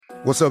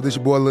What's up, this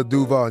your boy Lil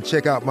Duval, and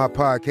check out my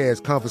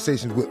podcast,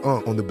 Conversations with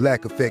Unc, on the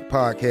Black Effect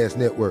Podcast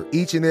Network.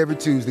 Each and every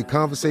Tuesday,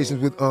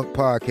 Conversations with Unc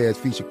podcast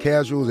feature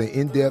casuals and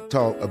in-depth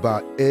talk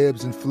about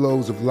ebbs and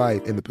flows of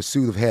life and the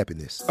pursuit of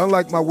happiness.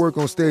 Unlike my work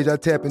on stage, I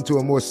tap into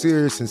a more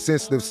serious and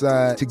sensitive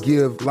side to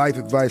give life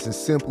advice and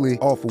simply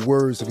offer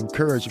words of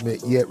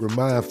encouragement, yet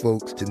remind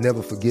folks to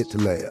never forget to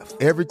laugh.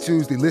 Every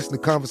Tuesday, listen to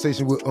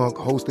Conversations with Unc,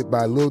 hosted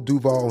by Lil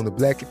Duval on the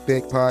Black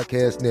Effect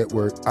Podcast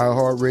Network,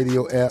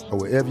 iHeartRadio app, or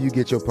wherever you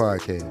get your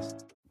podcasts.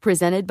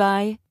 Presented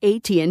by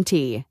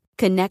AT&T.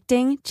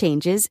 Connecting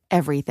changes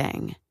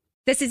everything.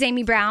 This is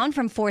Amy Brown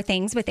from 4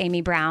 Things with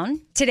Amy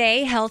Brown.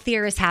 Today,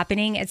 Healthier is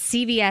happening at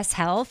CVS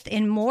Health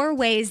in more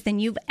ways than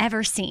you've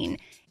ever seen.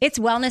 It's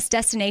wellness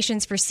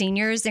destinations for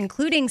seniors,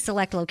 including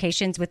select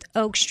locations with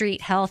Oak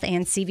Street Health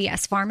and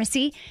CVS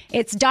Pharmacy.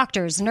 It's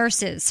doctors,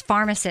 nurses,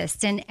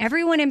 pharmacists, and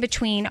everyone in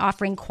between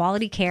offering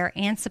quality care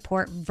and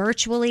support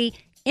virtually,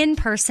 in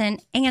person,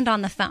 and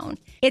on the phone.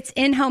 It's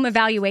in-home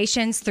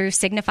evaluations through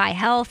Signify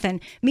Health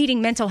and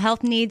meeting mental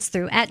health needs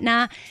through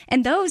Aetna.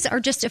 And those are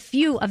just a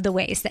few of the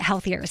ways that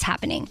Healthier is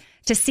happening.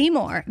 To see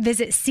more,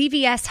 visit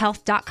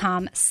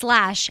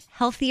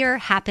cvshealth.com/healthier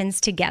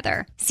happens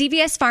together.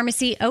 CVS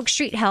Pharmacy, Oak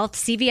Street Health,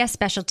 CVS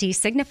Specialty,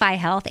 Signify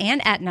Health,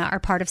 and Aetna are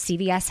part of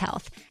CVS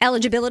Health.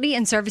 Eligibility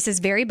and services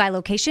vary by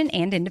location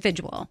and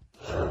individual.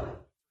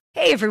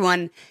 Hey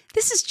everyone,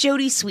 this is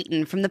Jody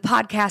Sweeten from the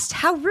podcast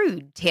How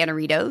Rude,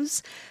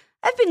 Tanneritos.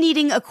 I've been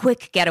needing a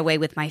quick getaway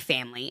with my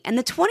family, and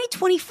the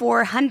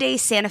 2024 Hyundai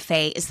Santa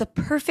Fe is the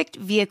perfect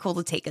vehicle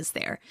to take us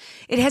there.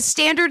 It has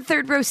standard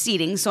third-row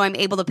seating, so I'm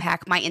able to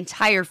pack my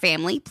entire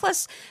family,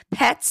 plus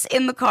pets,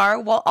 in the car,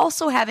 while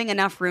also having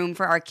enough room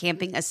for our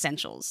camping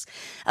essentials.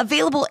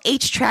 Available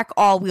H-Track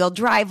all-wheel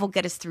drive will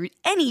get us through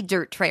any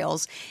dirt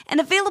trails, and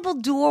available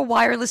dual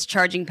wireless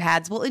charging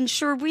pads will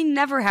ensure we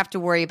never have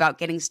to worry about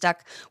getting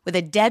stuck with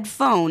a dead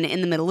phone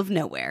in the middle of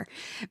nowhere.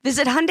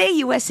 Visit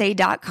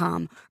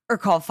HyundaiUSA.com or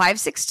call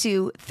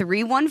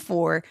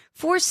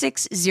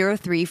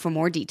 562-314-4603 for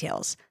more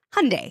details.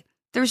 Hyundai,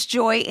 there's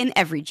joy in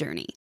every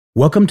journey.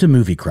 Welcome to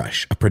Movie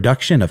Crush, a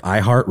production of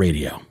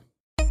iHeartRadio.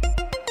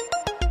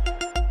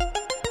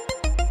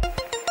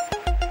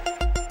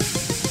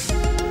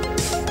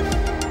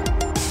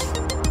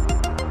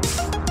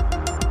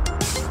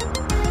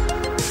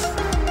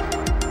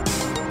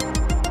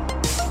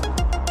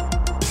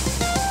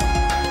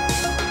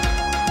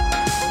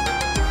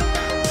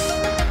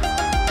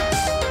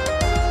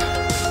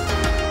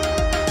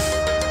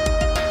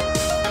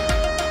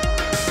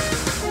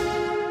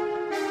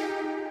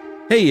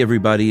 Hey,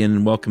 everybody,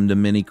 and welcome to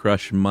Mini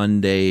Crush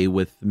Monday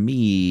with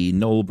me,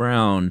 Noel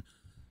Brown.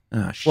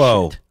 Ah,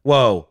 shit.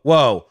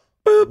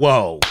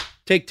 Whoa.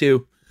 Take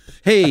 2.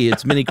 Hey,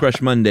 it's Mini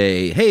Crush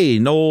Monday. Hey,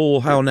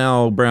 Noel, how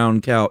now, Brown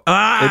Cow.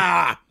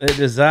 It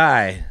is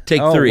I.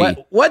 Take 3.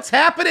 What's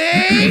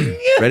happening?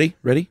 Ready?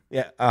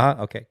 Yeah,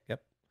 okay,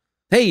 yep.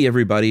 Hey,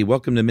 everybody,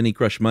 welcome to Mini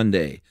Crush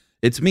Monday.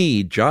 It's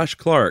me, Josh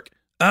Clark.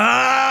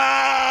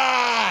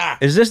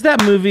 Is this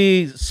that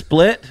movie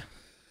Split?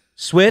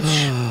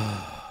 Switch?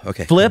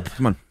 Okay. Flip?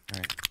 Come on.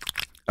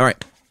 All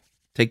right.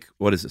 Take,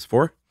 what is this,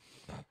 4?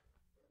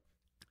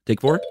 Take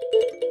 4?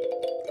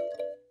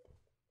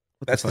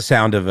 That's the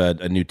sound of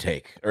a new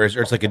take. Or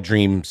it's like a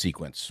dream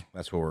sequence.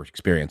 That's what we're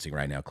experiencing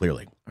right now,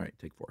 clearly. All right,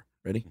 take 4.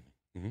 Ready?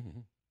 Mm-hmm.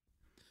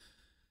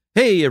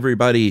 Hey,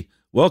 everybody.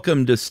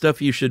 Welcome to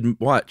Stuff You Should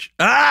Watch.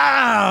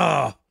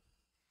 I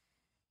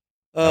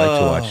like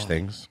to watch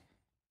things.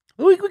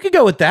 We could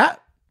go with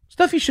that.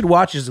 Stuff you should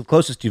watch is the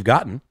closest you've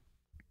gotten.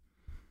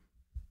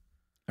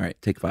 All right,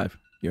 take 5.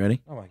 You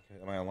ready? Oh,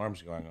 my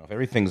alarm's going off.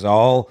 Everything's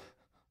all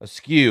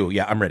askew.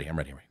 Yeah, I'm ready.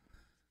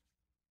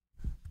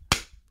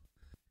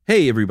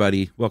 Hey,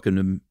 everybody.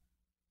 Welcome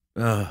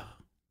to... All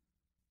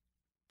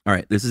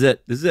right, this is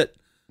it.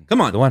 Come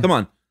on.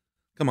 20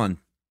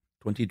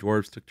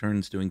 dwarves took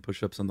turns doing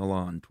push-ups on the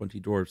lawn. 20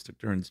 dwarves took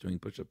turns doing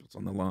push-ups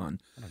on the lawn.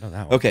 I don't know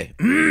that one. Okay.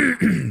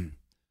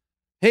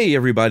 Hey,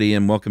 everybody,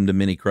 and welcome to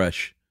Mini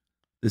Crush.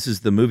 This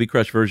is the Movie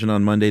Crush version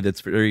on Monday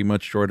that's very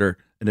much shorter,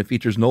 and it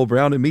features Noel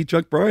Brown and me,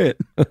 Chuck Bryant.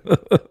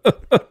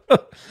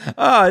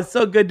 Oh, it's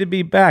so good to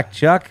be back,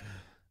 Chuck.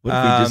 What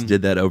if we just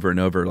did that over and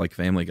over, like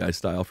Family Guy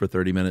style, for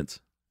 30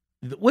 minutes?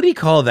 What do you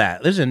call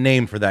that? There's a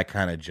name for that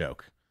kind of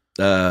joke.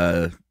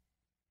 Beating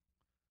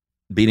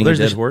a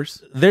dead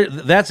horse?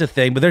 That's a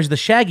thing, but there's the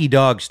Shaggy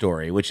Dog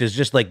story, which is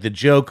just like the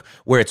joke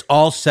where it's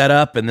all set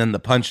up and then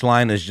the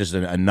punchline is just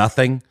a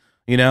nothing.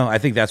 You know, I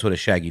think that's what a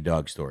Shaggy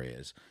Dog story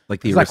is.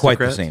 Like the It's not quite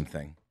the same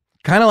thing.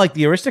 Kind of like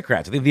the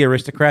Aristocrats. I think the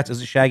Aristocrats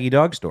is a Shaggy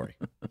Dog story.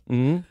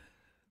 Mm-hmm.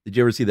 Did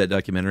you ever see that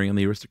documentary on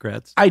the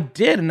Aristocrats? I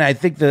did, and I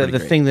think the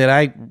thing that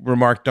I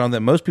remarked on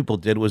that most people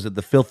did was that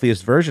the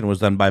filthiest version was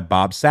done by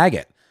Bob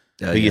Saget,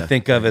 who you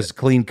think of as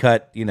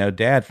clean-cut,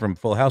 dad from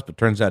Full House, but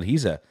turns out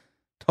he's a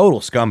total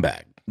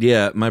scumbag.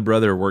 Yeah, my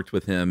brother worked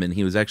with him, and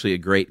he was actually a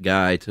great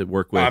guy to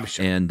work with, I'm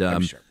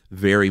sure.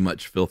 Very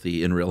much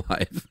filthy in real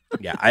life.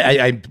 Yeah,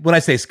 I when I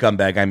say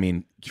scumbag, I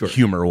mean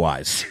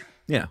humor-wise.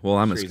 Yeah, well,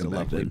 I'm a He's scumbag.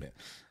 lovely man.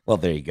 Well,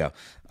 there you go.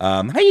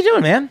 How you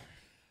doing, man?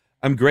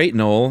 I'm great,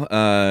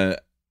 Noel.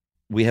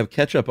 We have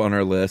ketchup on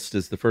our list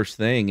as the first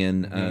thing,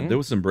 and there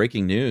was some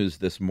breaking news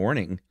this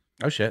morning.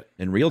 Oh, shit.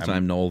 In real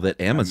time, Noel,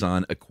 that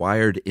Amazon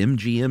acquired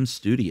MGM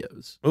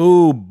Studios.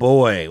 Oh,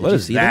 boy. What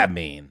does that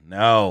mean?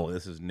 No,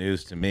 this is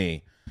news to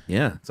me.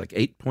 Yeah, it's like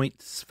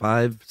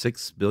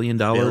 $8.56 billion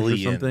or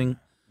something.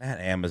 That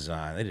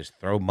Amazon, they just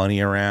throw money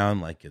around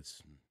like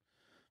it's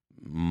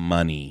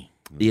money.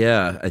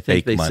 Yeah, I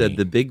think they said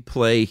the big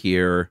play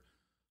here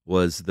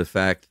was the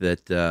fact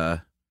that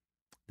the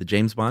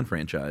James Bond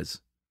franchise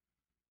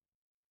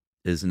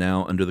is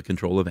now under the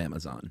control of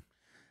Amazon.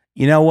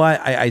 You know what?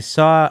 I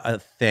saw a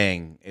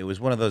thing. It was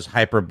one of those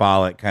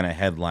hyperbolic kind of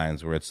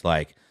headlines where it's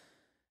like,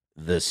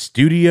 the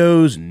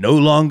studios no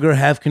longer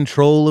have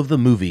control of the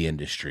movie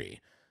industry.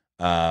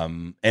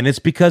 And it's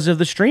because of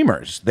the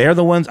streamers. They're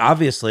the ones,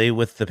 obviously,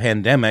 with the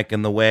pandemic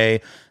and the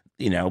way,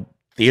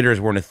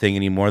 theaters weren't a thing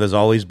anymore. There's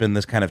always been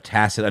this kind of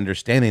tacit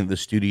understanding that the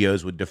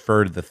studios would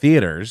defer to the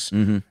theaters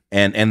and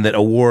that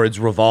awards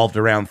revolved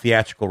around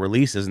theatrical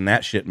releases, and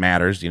that shit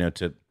matters,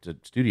 to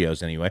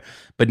studios anyway.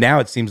 But now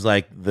it seems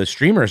like the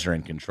streamers are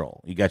in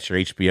control. You got your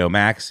HBO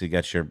Max, you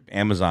got your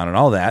Amazon and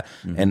all that,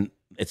 and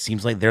it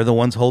seems like they're the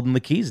ones holding the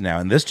keys now,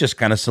 and this just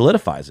kind of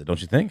solidifies it,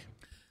 don't you think?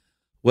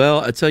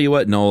 Well, I tell you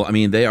what, Noel, I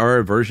mean, they are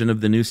a version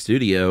of the new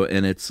studio,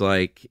 and it's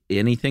like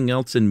anything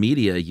else in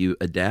media, you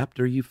adapt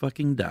or you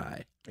fucking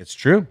die. It's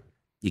true.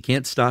 You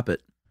can't stop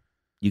it.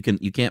 You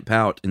can't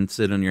pout and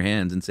sit on your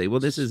hands and say,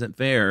 well, this isn't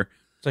fair.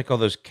 It's like all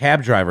those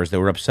cab drivers that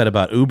were upset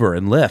about Uber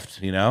and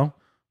Lyft, You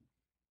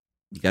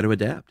got to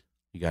adapt.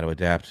 You got to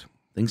adapt.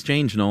 Things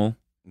change, Noel.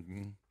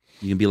 Mm-hmm.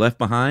 You can be left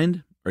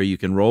behind, or you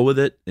can roll with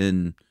it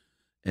and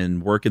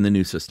work in the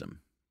new system.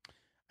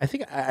 I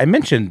think I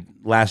mentioned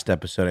last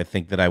episode, I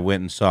think, that I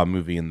went and saw a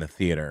movie in the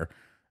theater,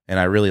 and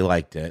I really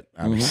liked it.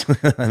 Obviously,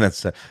 and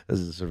this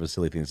is sort of a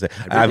silly thing to say.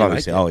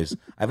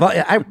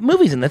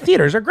 Movies in the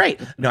theaters are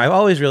great. No, I've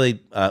always really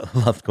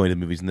loved going to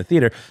movies in the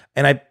theater,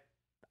 and I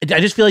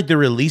just feel like the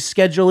release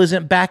schedule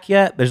isn't back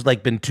yet. There's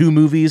been 2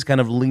 movies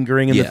kind of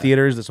lingering in the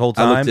theaters this whole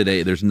time. I looked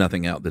today. There's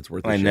nothing out that's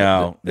worth. I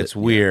know it's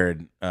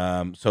weird.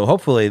 So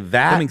hopefully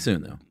that coming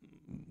soon, though.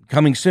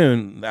 Coming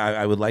soon,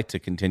 I would like to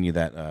continue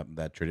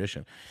that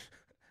tradition.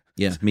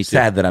 Yeah, me too.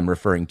 Sad that I'm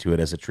referring to it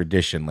as a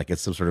tradition, like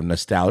it's some sort of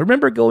nostalgia.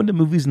 Remember going to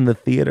movies in the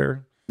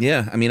theater?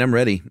 Yeah, I mean, I'm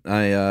ready.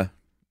 I'm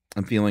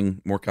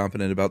feeling more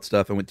confident about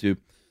stuff. I went to,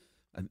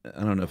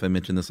 I don't know if I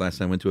mentioned this last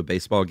time, I went to a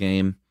baseball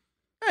game.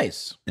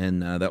 Nice.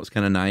 And that was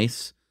kind of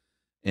nice.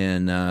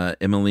 And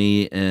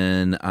Emily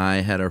and I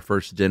had our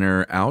first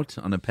dinner out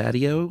on a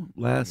patio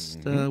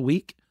last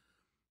week.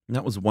 And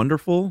that was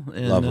wonderful.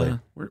 And, lovely.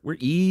 We're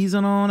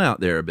easing on out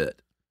there a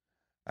bit.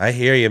 I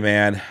hear you,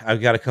 man. I've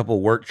got a couple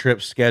work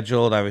trips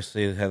scheduled.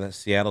 Obviously, that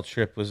Seattle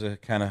trip was a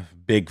kind of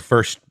big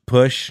first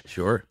push.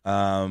 Sure.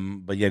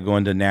 But yeah,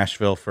 going to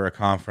Nashville for a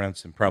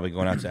conference and probably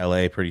going out to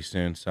LA pretty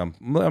soon. So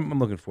I'm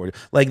looking forward to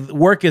it. Like,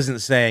 work isn't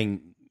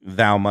saying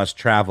thou must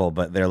travel,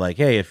 but they're like,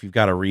 hey, if you've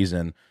got a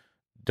reason,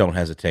 don't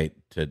hesitate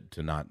to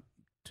not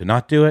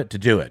do it, to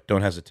do it.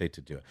 Don't hesitate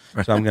to do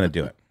it. So I'm going to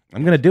do it.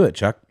 I'm going to do it,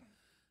 Chuck.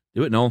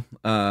 Do it, Noel.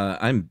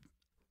 I'm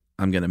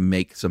going to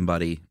make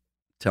somebody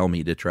tell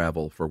me to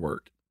travel for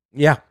work.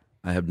 Yeah.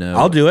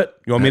 I'll do it.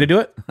 You want me to do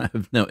it? I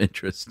have no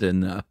interest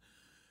in,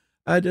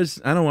 I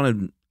don't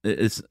want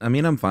to,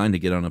 I'm fine to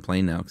get on a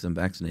plane now because I'm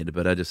vaccinated,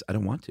 but I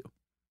don't want to.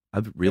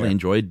 I've really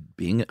enjoyed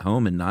being at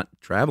home and not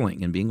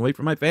traveling and being away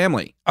from my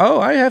family. Oh,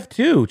 I have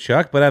too,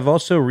 Chuck, but I've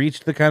also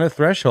reached the kind of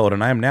threshold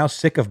and I am now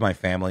sick of my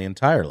family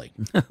entirely.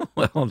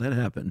 Well, that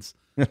happens.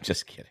 I'm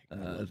just kidding.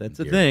 That's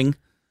a thing.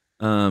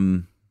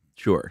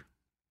 Sure.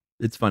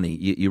 It's funny.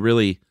 You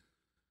really,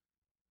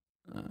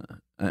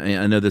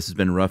 I know this has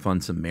been rough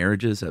on some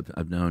marriages.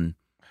 I've known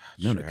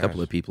a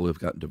couple of people who have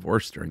gotten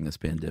divorced during this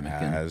pandemic.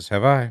 As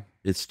have I.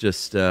 It's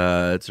just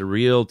it's a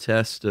real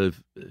test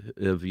of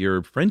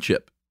your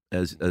friendship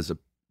as a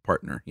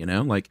partner.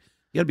 Like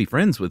you got to be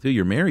friends with who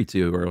you're married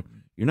to, or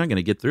you're not going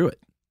to get through it.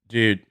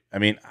 Dude, I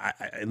mean,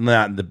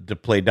 not to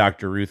play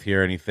Dr. Ruth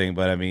here or anything,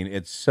 but I mean,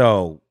 it's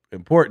so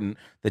important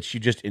that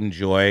you just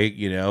enjoy,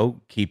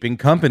 keeping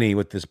company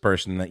with this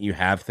person, that you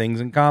have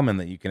things in common,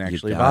 that you can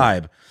actually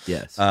vibe.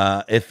 Yes.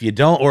 If you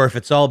don't, or if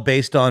it's all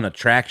based on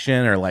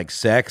attraction or like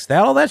sex,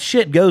 all that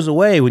shit goes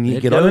away when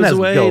you get on. It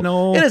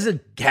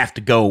doesn't have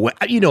to go away.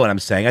 You know what I'm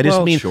saying? I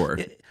just mean, sure.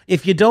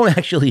 If you don't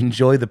actually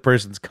enjoy the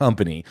person's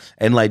company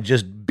and like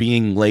just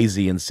being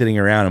lazy and sitting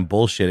around and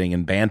bullshitting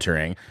and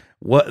bantering,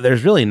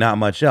 there's really not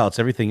much else.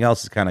 Everything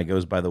else kind of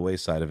goes by the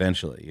wayside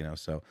eventually,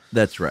 So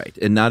that's right,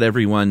 and not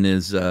everyone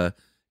is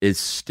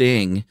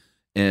Sting,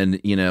 and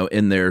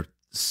in their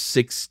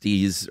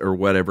 60s or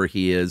whatever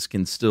he is,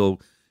 can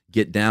still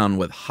get down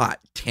with hot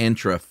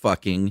tantra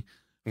fucking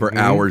for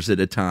hours at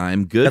a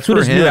time. Good. That's what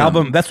his new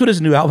album. That's what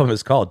his new album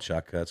is called,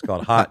 Chuck. It's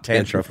called Hot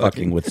Tantra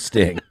Fucking with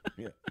Sting.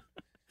 Yeah.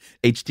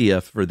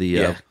 HTF for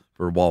the.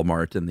 For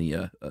Walmart and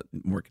the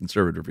more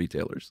conservative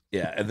retailers.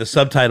 Yeah, and the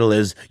subtitle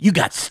is, "You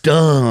got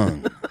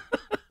stung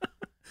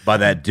by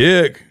that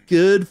dick."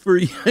 Good for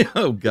you.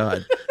 Oh,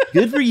 God.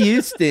 Good for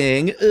you,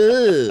 Sting.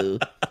 Ooh.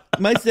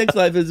 My sex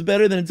life is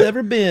better than it's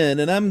ever been,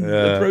 and I'm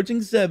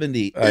approaching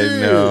 70. I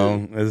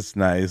know. It's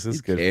nice.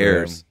 It's good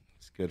cares? for him.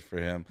 It's good for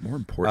him. More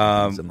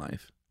important things in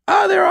life.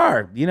 Oh, there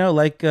are.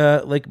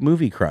 Like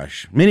Movie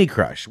Crush, Mini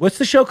Crush. What's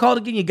the show called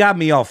again? You got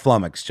me all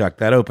flummoxed, Chuck.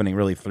 That opening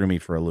really threw me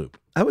for a loop.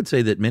 I would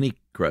say that Mini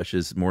Crush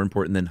is more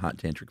important than hot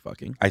tantric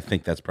fucking. I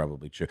think that's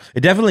probably true. It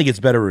definitely gets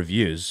better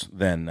reviews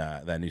than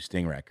that new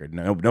Sting record.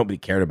 Nobody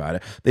cared about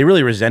it. They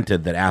really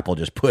resented that Apple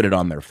just put it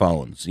on their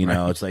phones.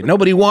 It's like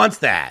nobody wants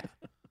that.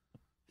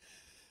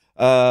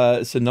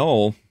 So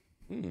Noel,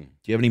 do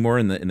you have any more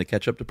in the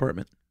catch-up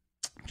department?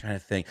 I'm trying to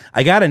think.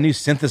 I got a new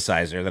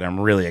synthesizer that I'm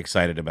really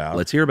excited about.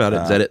 Let's hear about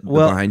it. Is that it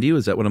behind you?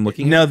 Is that what I'm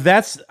looking at? No,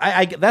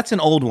 that's an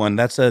old one.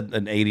 That's an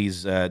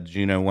 80s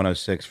Juno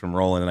 106 from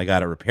Roland, and I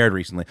got it repaired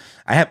recently.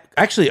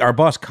 Our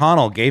boss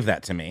Connell gave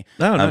that to me.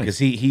 Oh, nice. Because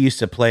he used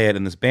to play it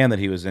in this band that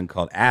he was in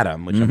called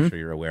Adam, which I'm sure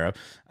you're aware of.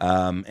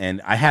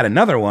 And I had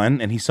another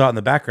one, and he saw it in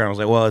the background. I was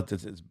like, well,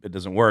 it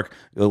doesn't work.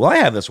 He goes, well, I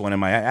have this one in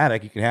my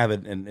attic. You can have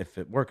it, and if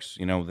it works,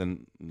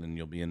 then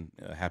you'll be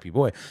a happy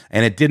boy.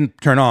 And it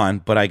didn't turn on,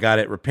 but I got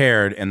it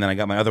repaired, and then I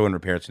got my other one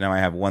repaired. So now I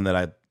have one that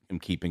I am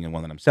keeping and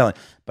one that I'm selling.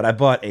 But I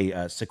bought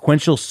a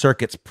Sequential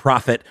Circuits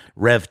Prophet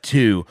Rev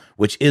 2,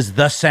 which is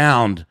the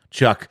sound,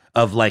 Chuck,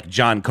 of like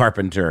John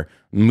Carpenter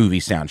movie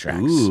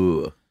soundtracks.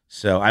 Ooh.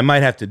 So I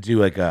might have to do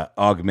like a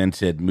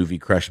augmented Movie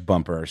Crush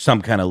bumper or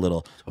some kind of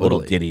little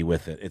ditty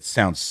with it. It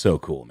sounds so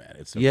cool, man.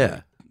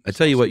 I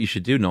tell you what you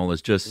should do, Noel,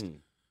 is just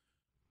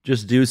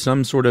do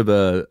some sort of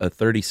a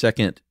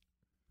 30-second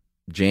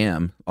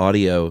jam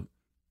audio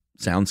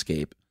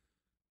soundscape,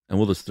 and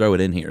we'll just throw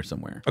it in here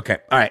somewhere. Okay.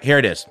 All right. Here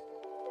it is.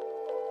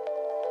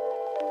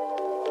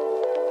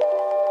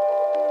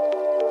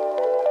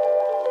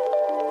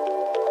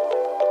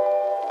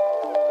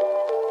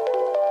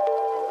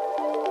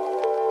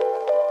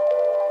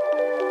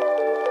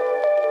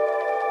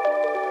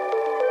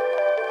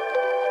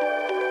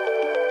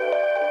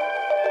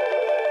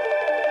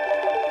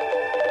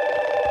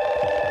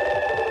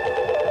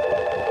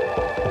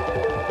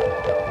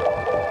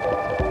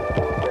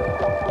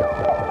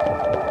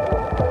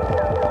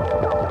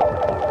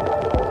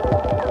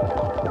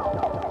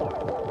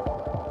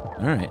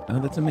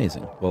 That's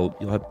amazing. Well,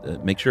 you'll have to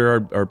make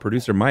sure our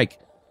producer Mike.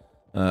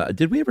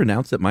 Did we ever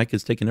announce that Mike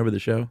has taken over the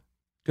show?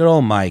 Good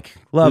old Mike.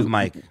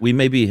 Mike. We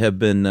maybe have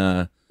been.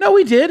 No,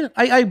 we did.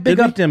 I big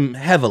upped him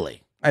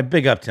heavily.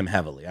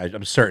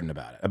 I'm certain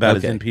about it. About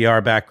his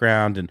NPR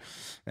background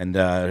and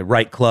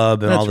Right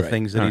Club and all the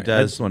things that he does.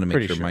 I just want to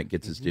make sure Mike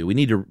gets his due. We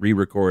need to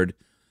re-record.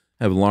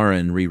 Have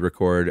Lauren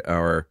re-record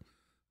our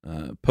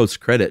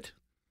post-credit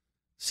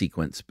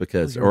sequence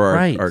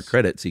our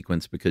credit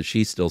sequence because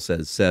she still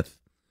says Seth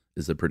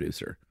is the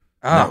producer.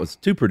 That was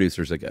 2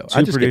 producers ago.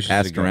 I just get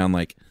passed around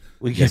like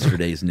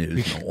yesterday's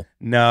news.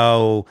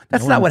 No,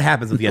 that's not what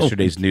happens with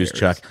yesterday's news,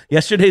 Chuck.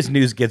 Yesterday's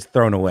news gets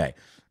thrown away.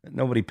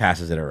 Nobody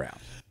passes it around.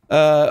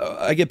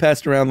 I get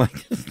passed around like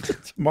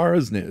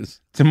tomorrow's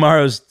news.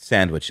 Tomorrow's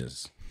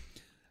sandwiches.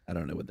 I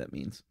don't know what that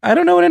means. I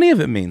don't know what any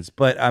of it means,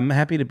 but I'm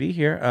happy to be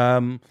here.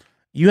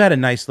 You had a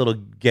nice little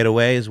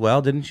getaway as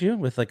well, didn't you?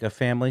 With like a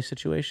family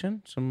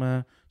situation,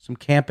 some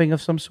camping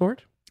of some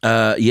sort.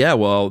 Yeah,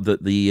 well,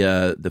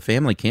 the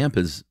family camp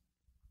is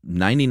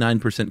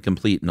 99%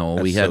 complete, Noel.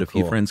 We had a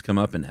few friends come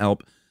up and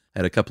help.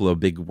 Had a couple of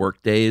big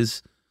work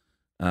days,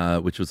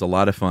 which was a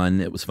lot of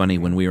fun. It was funny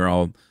when we were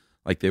all,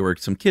 like, there were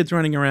some kids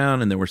running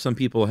around and there were some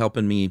people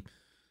helping me.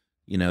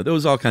 There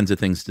was all kinds of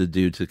things to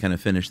do to kind of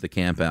finish the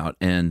camp out.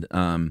 And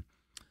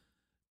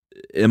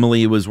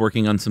Emily was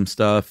working on some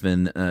stuff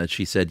and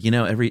she said,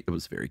 it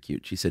was very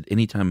cute. She said,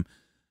 anytime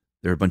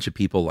there are a bunch of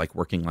people like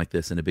working like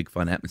this in a big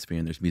fun atmosphere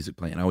and there's music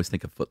playing, I always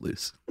think of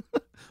Footloose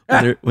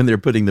when they're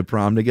putting the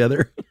prom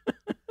together.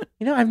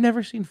 I've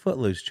never seen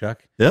Footloose,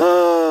 Chuck.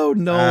 Oh,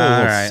 no. All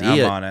right,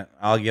 I'm on it.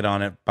 I'll get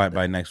on it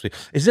by next week.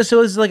 Is this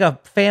like a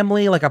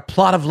family, like a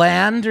plot of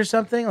land or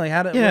something? Like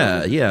how?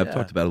 Yeah. I've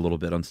talked about it a little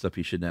bit on Stuff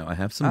You Should Know. I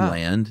have some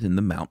land in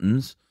the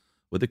mountains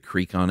with a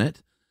creek on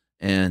it,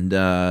 and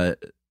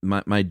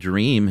my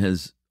dream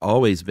has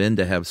always been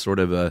to have sort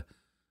of a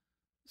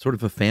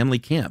family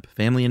camp,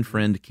 family and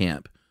friend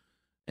camp,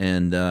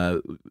 and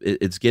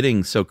it's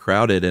getting so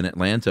crowded in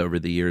Atlanta over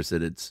the years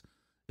that it's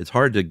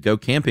hard to go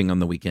camping on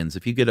the weekends.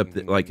 If you get up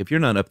if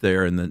you're not up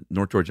there in the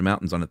North Georgia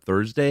mountains on a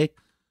Thursday,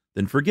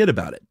 then forget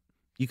about it.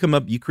 You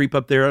creep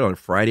up there on a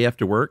Friday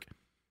after work,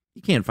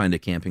 you can't find a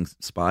camping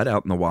spot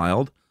out in the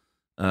wild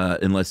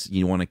unless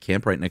you want to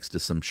camp right next to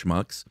some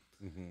schmucks.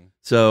 Mm-hmm.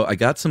 So I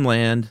got some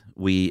land.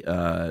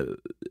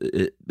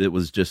 It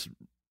was just,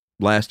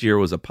 last year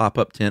was a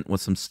pop-up tent with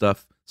some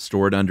stuff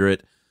stored under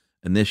it.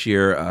 And this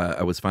year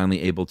I was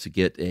finally able to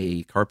get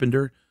a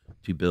carpenter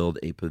to build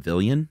a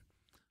pavilion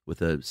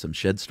with some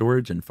shed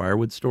storage and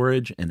firewood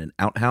storage and an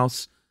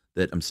outhouse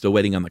that I'm still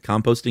waiting on the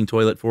composting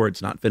toilet for.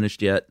 It's not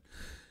finished yet.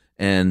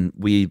 And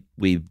we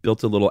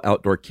built a little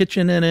outdoor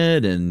kitchen in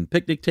it and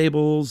picnic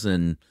tables,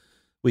 and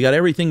we got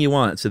everything you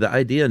want. So the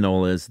idea,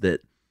 Noel, is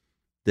that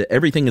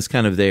everything is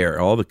kind of there,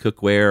 all the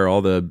cookware,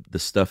 all the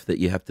stuff that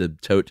you have to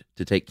tote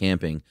to take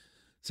camping.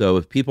 So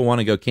if people want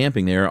to go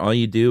camping there, all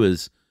you do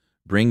is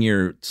bring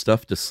your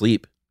stuff to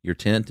sleep, your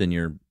tent and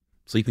your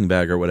sleeping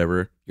bag or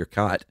whatever, your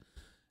cot,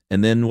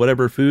 and then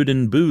whatever food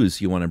and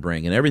booze you want to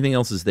bring, and everything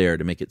else is there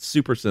to make it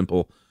super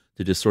simple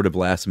to just sort of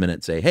last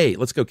minute say, hey,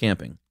 let's go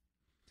camping.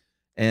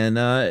 And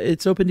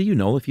it's open to you,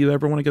 Noel. If you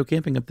ever want to go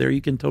camping up there,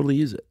 you can totally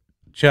use it.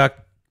 Chuck,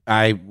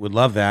 I would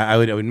love that. I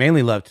would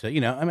mainly love to,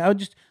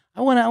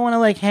 I want to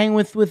like hang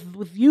with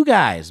you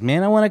guys,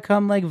 man. I want to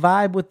come like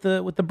vibe with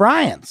the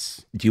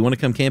Bryants. Do you want to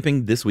come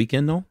camping this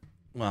weekend, Noel?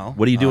 Well,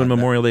 what are you doing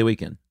Memorial Day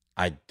weekend?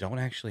 I don't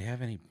actually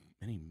have any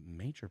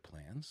major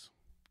plans.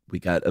 We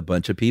got a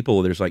bunch of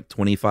people. There's like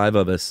 25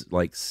 of us,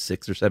 like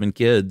 6 or 7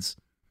 kids.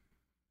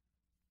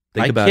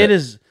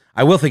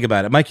 I will think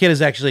about it. My kid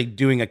is actually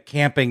doing a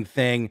camping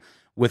thing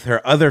with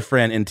her other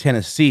friend in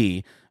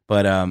Tennessee.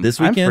 But this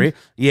weekend, I'm free.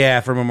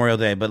 Yeah, for Memorial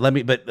Day. But let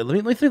me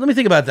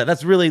think about that.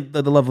 That's really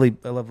the lovely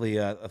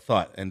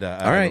thought. And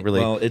all right,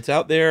 well, it's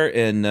out there,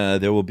 and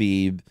there will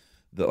be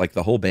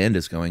the whole band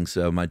is going.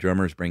 So my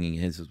drummer's bringing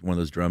one of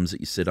those drums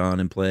that you sit on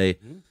and play,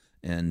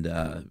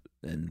 and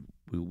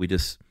we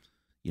just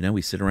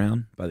we sit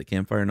around by the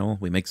campfire. Noel,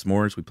 we make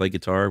s'mores, we play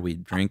guitar, we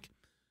drink.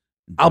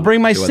 I'll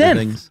bring my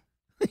synth.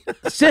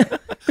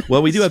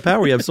 Well, we do have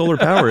power. We have solar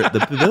power at the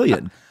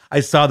pavilion. I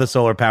saw the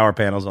solar power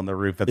panels on the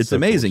roof. It's so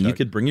amazing. Cool, you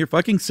could bring your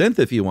fucking synth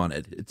if you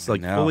wanted. It's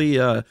like fully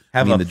have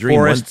the dream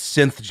forest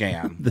synth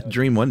jam. The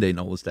dream one day,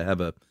 Noel, was to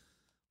have a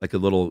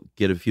little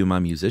get a few of my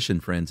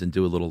musician friends and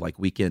do a little like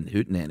weekend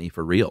hootenanny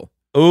for real.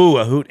 Ooh,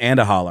 a hoot and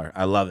a holler.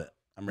 I love it.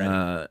 I'm ready.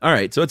 All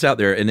right, so it's out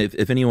there, and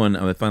if anyone,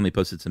 I finally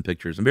posted some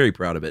pictures. I'm very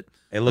proud of it.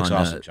 It looks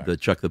awesome. The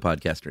Chuck the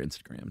Podcaster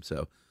Instagram.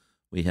 So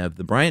we have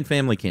the Bryant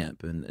family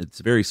camp, and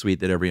it's very sweet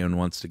that everyone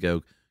wants to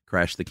go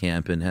crash the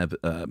camp and have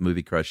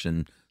movie crush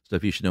and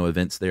stuff. You should know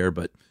events there,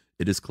 but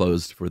it is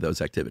closed for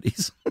those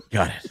activities.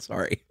 Got it.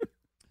 Sorry. Do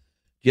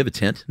you have a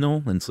tent,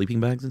 Noel, and sleeping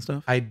bags and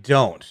stuff? I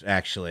don't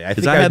actually. I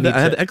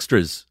have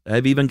extras.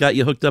 I've even got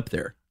you hooked up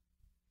there.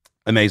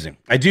 Amazing.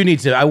 I do need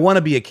to. I want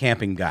to be a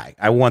camping guy.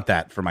 I want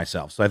that for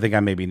myself. So I think I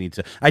maybe need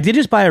to. I did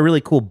just buy a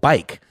really cool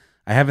bike.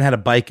 I haven't had a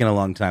bike in a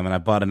long time, and I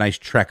bought a nice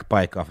Trek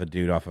bike off a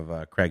dude off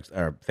of Craig's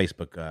or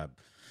Facebook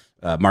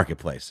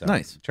marketplace. So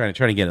nice. Trying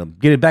to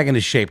get it back into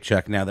shape,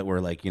 Chuck. Now that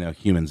we're like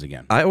humans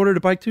again. I ordered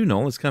a bike too,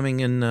 Noel. It's coming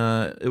in.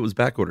 It was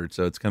back ordered,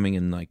 so it's coming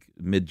in like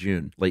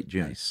mid-June, late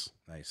June.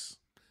 Nice.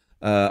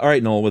 All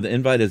right, Noel. Well, the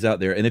invite is out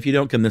there, and if you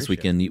don't come this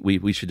weekend,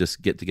 we should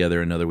just get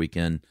together another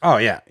weekend. Oh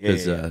yeah,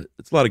 because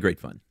it's a lot of great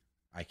fun.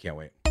 I can't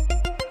wait.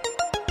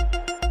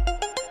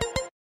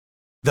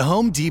 The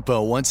Home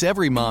Depot wants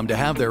every mom to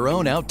have their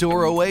own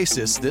outdoor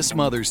oasis this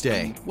Mother's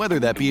Day, whether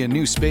that be a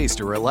new space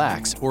to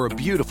relax or a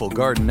beautiful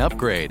garden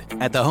upgrade.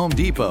 At the Home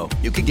Depot,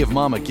 you can give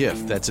mom a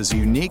gift that's as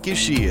unique as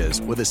she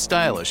is, with a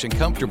stylish and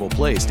comfortable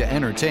place to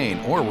entertain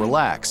or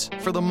relax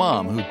for the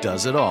mom who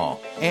does it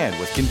all. And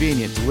with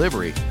convenient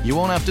delivery, you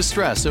won't have to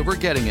stress over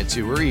getting it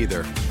to her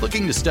either.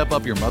 Looking to step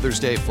up your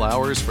Mother's Day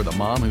flowers for the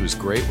mom who's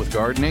great with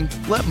gardening?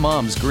 Let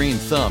Mom's Green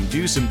Thumb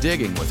do some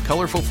digging with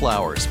colorful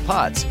flowers,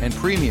 pots, and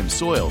premium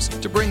soils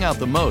to bring out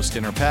the most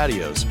in her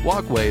patios,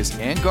 walkways,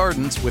 and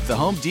gardens with the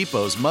Home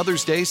Depot's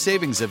Mother's Day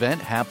Savings Event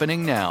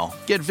happening now.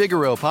 Get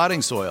Vigoro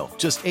potting soil,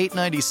 just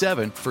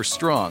 $8.97 for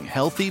strong,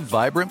 healthy,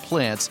 vibrant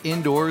plants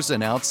indoors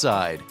and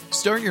outside.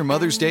 Start your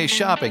Mother's Day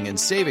shopping and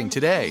saving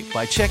today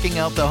by checking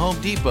out the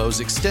Home Depot's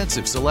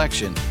extensive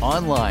selection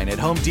online at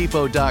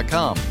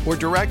HomeDepot.com or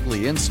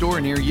directly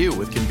in-store near you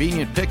with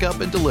convenient pickup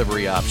and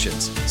delivery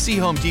options. See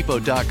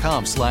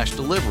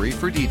HomeDepot.com/delivery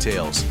for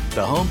details.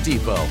 The Home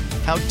Depot.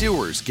 How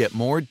doers get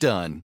more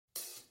done.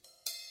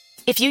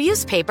 If you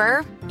use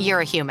paper,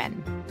 you're a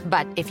human.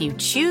 But if you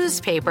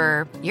choose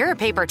paper, you're a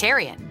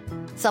papertarian.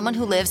 Someone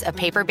who lives a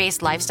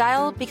paper-based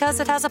lifestyle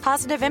because it has a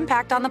positive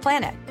impact on the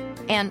planet.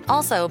 And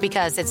also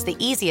because it's the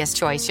easiest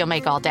choice you'll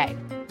make all day.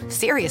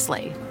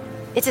 Seriously.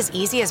 It's as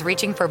easy as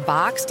reaching for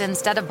boxed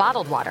instead of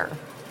bottled water.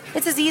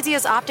 It's as easy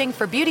as opting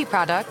for beauty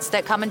products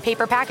that come in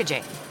paper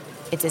packaging.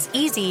 It's as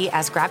easy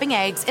as grabbing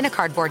eggs in a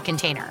cardboard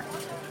container.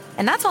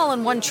 And that's all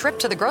in one trip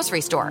to the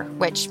grocery store,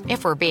 which,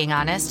 if we're being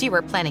honest, you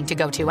were planning to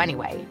go to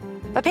anyway.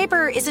 But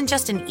paper isn't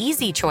just an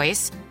easy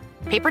choice.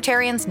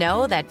 Papertarians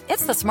know that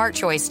it's the smart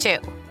choice, too.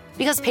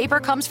 Because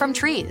paper comes from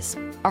trees,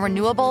 a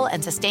renewable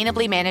and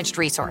sustainably managed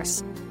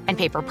resource. And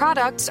paper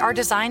products are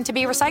designed to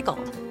be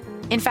recycled.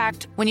 In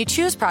fact, when you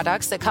choose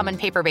products that come in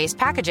paper-based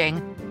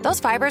packaging,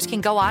 those fibers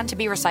can go on to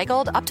be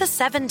recycled up to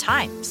 7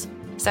 times.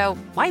 So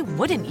why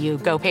wouldn't you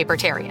go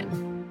papertarian?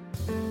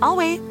 I'll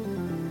wait.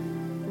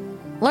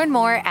 Learn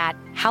more at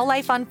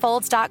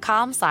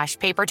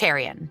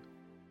howlifeunfolds.com/papertarian.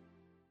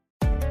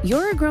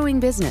 You're a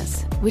growing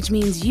business, which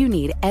means you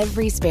need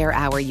every spare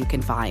hour you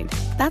can find.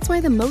 That's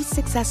why the most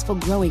successful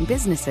growing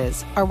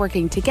businesses are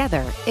working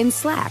together in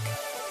Slack.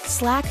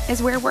 Slack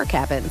is where work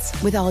happens,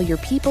 with all your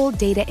people,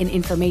 data, and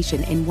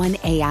information in one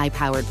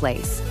AI-powered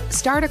place.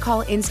 Start a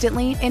call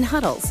instantly in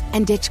huddles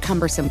and ditch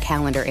cumbersome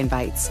calendar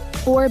invites.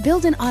 Or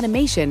build an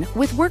automation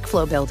with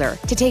Workflow Builder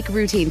to take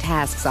routine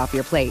tasks off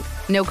your plate.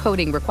 No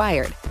coding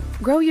required.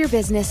 Grow your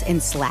business in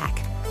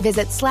Slack.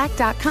 Visit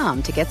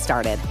slack.com to get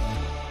started.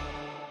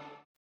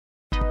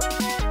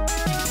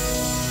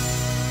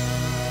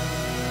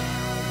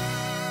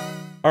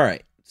 All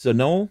right. So,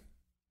 Noel,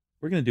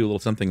 we're going to do a little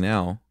something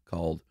now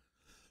called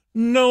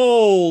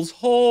Noel's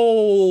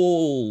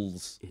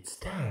Holes. It's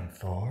time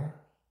for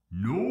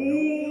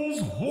Noel's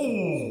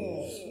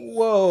Holes.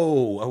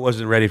 Whoa. I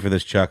wasn't ready for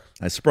this, Chuck.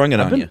 I sprung it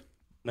on you.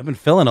 I've been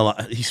feeling a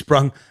lot.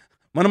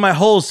 One of my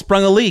holes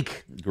sprung a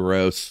leak.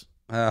 Gross.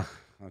 Okay.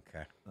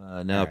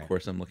 Now, of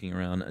course, I'm looking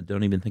around. I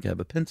don't even think I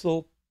have a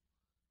pencil.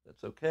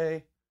 That's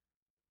okay.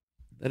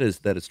 That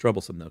is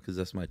troublesome, though, because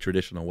that's my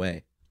traditional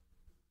way.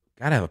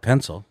 Gotta have a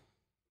pencil.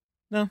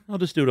 No, I'll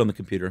just do it on the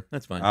computer.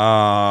 That's fine.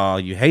 Oh,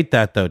 you hate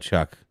that, though,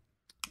 Chuck.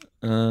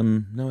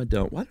 No, I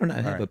don't. Why don't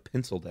I have a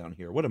pencil down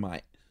here? What am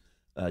I?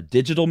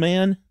 Digital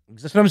man?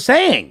 That's what I'm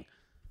saying.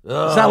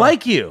 It's not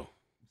like you.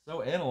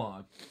 So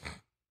analog.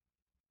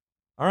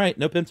 All right,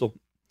 no pencil.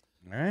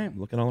 All right. I'm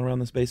looking all around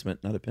this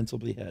basement. Not a pencil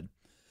to be had.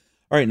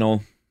 All right,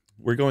 Noel.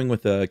 We're going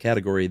with a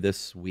category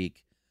this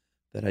week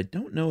that I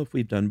don't know if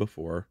we've done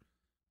before.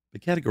 The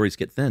categories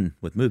get thin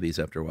with movies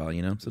after a while,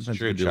 you know? Sometimes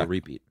we do a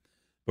repeat.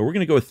 But we're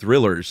going to go with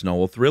thrillers,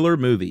 Noel. Thriller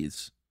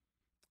movies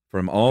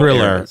from all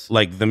eras.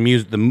 Like the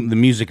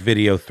music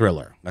video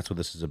Thriller. That's what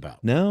this is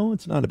about. No,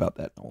 it's not about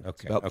that, Noel.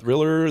 Okay, It's about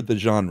Thriller, the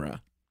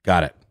genre.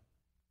 Got it.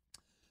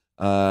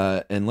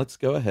 And let's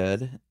go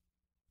ahead.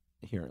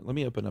 Here, let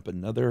me open up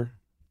another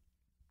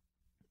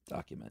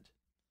document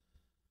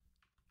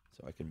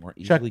so I can more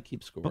easily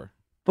keep score.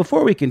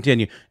 Before we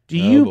continue, do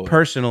you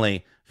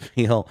personally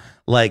feel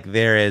like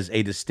there is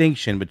a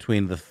distinction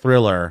between the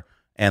thriller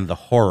and the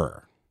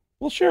horror?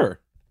 Well, sure.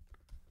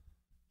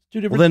 Two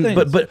different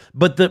things.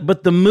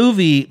 But the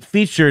movie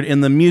featured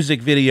in the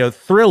music video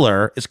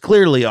Thriller is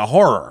clearly a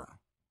horror.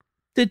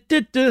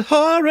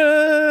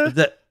 Horror.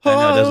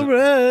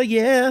 Horror,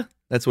 yeah.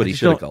 That's what he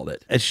should have called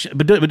it.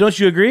 But don't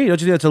you agree?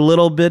 Don't you think that's a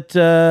little bit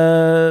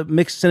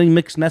sending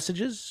mixed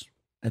messages?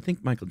 I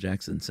think Michael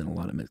Jackson sent a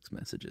lot of mixed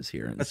messages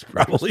here. That's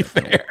probably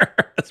fair.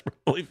 That's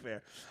probably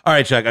fair. All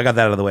right, Chuck, I got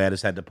that out of the way. I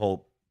just had to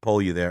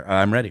poll you there.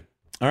 I'm ready.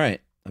 All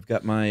right. I've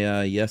got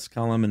my yes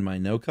column and my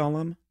no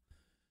column.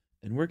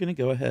 And we're going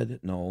to go ahead,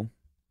 Noel,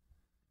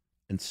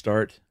 and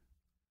start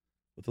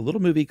with a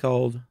little movie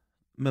called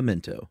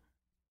Memento.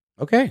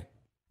 Okay.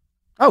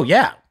 Oh,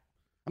 yeah.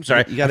 I'm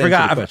sorry. You got to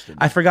answer the question.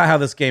 I forgot how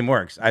this game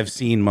works. I've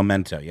seen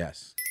Memento,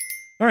 yes.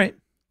 All right.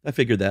 I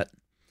figured that.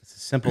 It's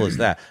as simple as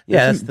that.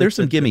 Yeah, there's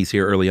some gimmies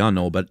here early on,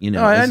 Noel, but,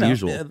 as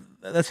usual.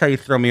 That's how you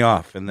throw me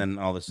off, and then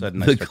all of a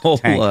sudden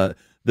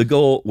the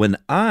goal when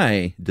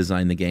I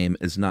design the game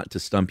is not to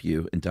stump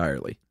you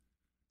entirely.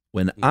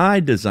 When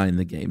I design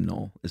the game,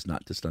 Noel, is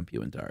not to stump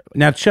you entirely.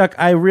 Now, Chuck,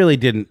 I really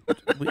didn't.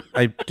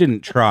 I didn't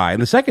try,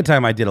 and the second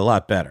time I did a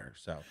lot better.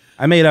 So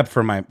I made up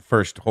for my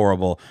first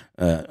horrible,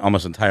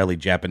 almost entirely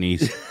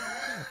Japanese.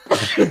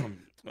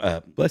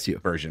 Bless you.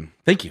 Version.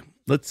 Thank you.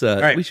 Let's.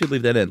 Right. We should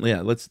leave that in.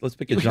 Yeah. Let's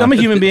pick a genre. I'm a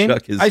human being.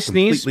 Chuck is I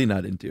sneeze. Completely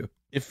not into.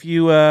 If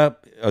you,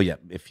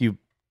 if you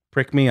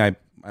prick me, I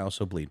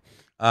also bleed.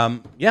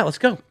 Yeah, let's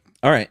go.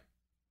 All right.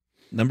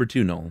 Number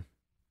 2, Noel.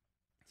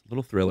 It's a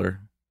little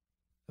thriller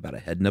about a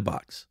head in a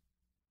box.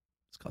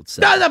 It's called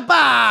Seven. The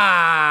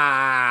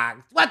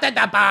box. What's in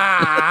the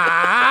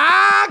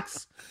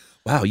box?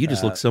 Wow, you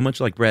just look so much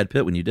like Brad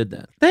Pitt when you did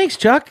that. Thanks,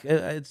 Chuck.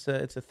 It's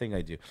a thing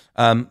I do.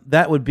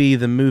 That would be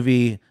the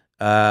movie.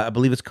 I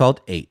believe it's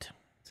called 8.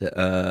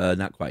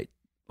 Not quite.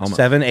 Almost.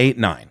 7, 8,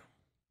 9.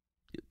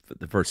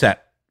 The first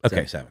set.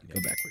 Okay, 7. Go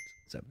backwards.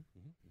 7.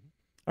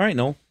 All right,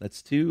 Noel.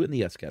 That's 2 in the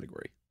yes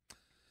category.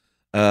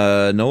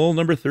 Noel,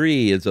 number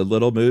 3 is a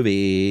little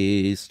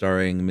movie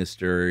starring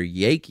Mr.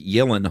 Jake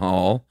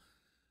Gyllenhaal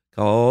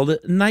called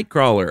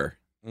Nightcrawler.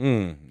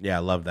 Yeah, I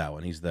love that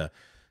one. He's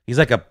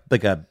like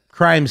a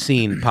crime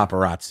scene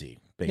paparazzi,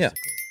 basically. Yeah.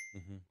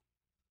 Mm-hmm.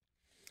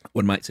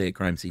 One might say a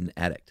crime scene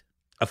addict.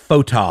 A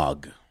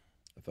photog.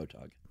 A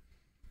photog.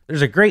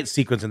 There's a great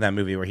sequence in that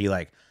movie where he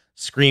like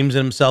screams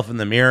at himself in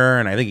the mirror,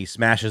 and I think he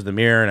smashes the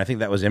mirror, and I think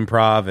that was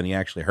improv, and he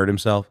actually hurt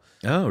himself.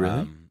 Oh,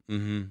 really?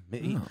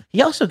 Mm-hmm.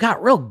 He also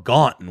got real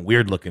gaunt and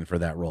weird looking for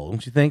that role,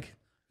 don't you think?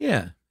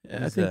 Yeah,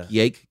 I think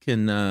Jake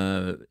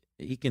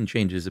can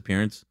change his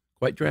appearance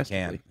quite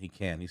drastically. He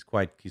can. He's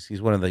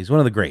one of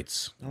the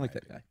greats. I like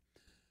that guy.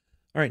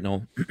 All right,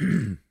 Noel.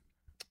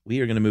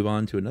 We are going to move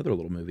on to another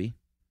little movie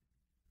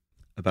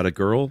about a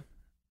girl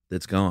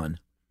that's gone,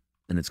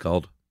 and it's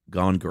called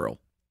Gone Girl.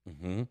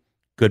 Mm-hmm.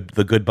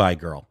 The Goodbye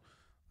Girl.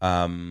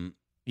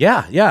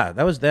 Yeah,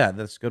 that was that.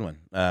 That's a good one.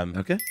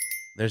 Okay.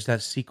 There's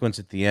that sequence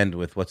at the end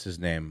with what's his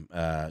name,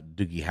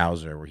 Doogie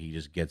Howser, where he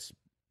just gets,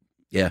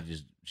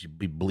 he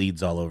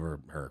bleeds all over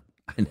her.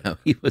 I know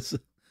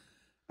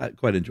I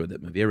quite enjoyed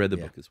that movie. I read the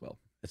book as well.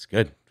 It's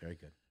good, very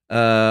good.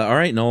 All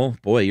right, Noel,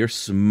 boy, you're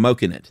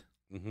smoking it.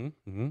 Mm-hmm.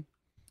 Mm-hmm.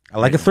 I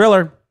like a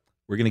thriller.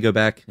 We're gonna go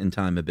back in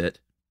time a bit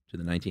to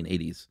the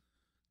 1980s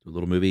to a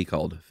little movie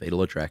called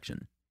Fatal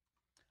Attraction.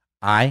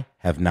 I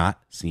have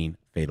not seen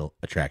Fatal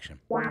Attraction.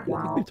 I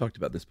think we've talked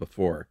about this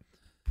before.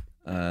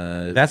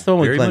 That's the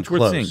one with Glenn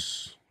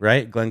Close,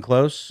 right? Glenn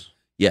Close?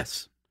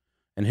 Yes.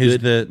 And who's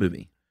the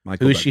movie?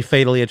 Who is she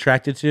fatally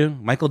attracted to?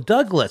 Michael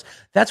Douglas.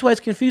 That's why it's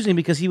confusing,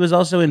 because he was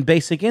also in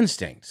Basic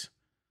Instinct.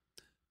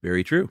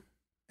 Very true.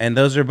 And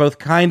those are both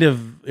kind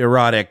of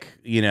erotic,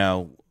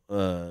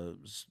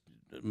 thrillers.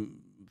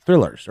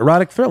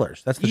 Erotic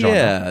thrillers. That's the genre.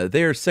 Yeah,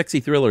 they're sexy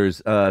thrillers.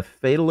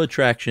 Fatal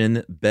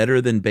Attraction, better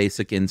than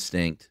Basic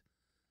Instinct.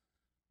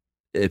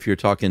 If you're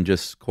talking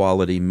just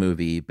quality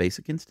movie,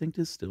 Basic Instinct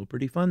is still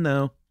pretty fun,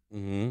 though.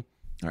 Mm-hmm.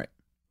 All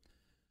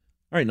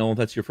right, Noel,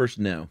 that's your first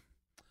no.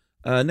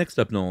 Next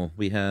up, Noel,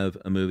 we have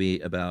a movie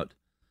about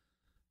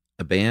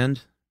a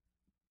band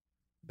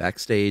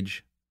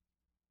backstage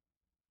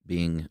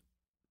being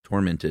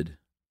tormented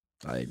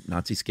by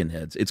Nazi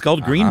skinheads. It's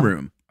called Green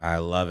Room. I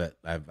love it.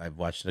 I've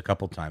watched it a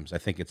couple times. I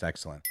think it's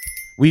excellent.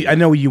 I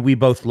know we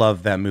both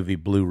love that movie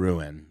Blue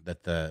Ruin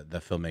that the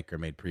filmmaker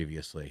made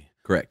previously.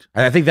 Correct.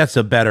 I think that's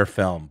a better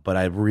film, but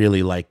I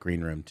really like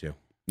Green Room too.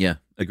 Yeah,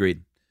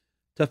 agreed.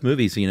 Tough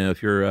movies,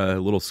 if you're a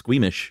little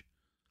squeamish.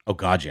 Oh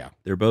God, yeah.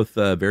 They're both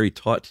very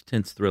taut,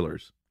 tense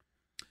thrillers.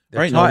 All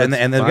right,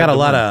 and they've got a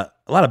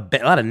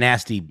lot of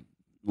nasty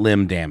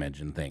limb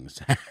damage and things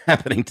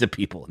happening to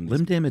people.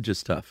 Limb damage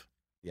is tough.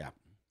 Yeah.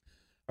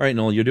 All right,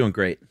 Noel, you're doing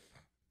great.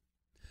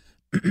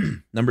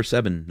 Number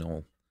 7,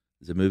 Noel,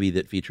 is a movie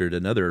that featured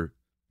another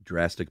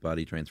drastic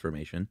body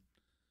transformation,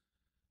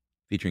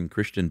 featuring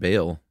Christian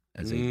Bale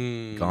as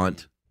a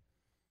gaunt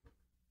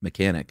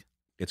mechanic.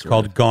 It's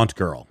called Gaunt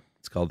Girl.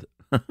 It's called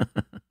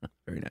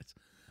very nice.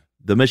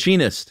 The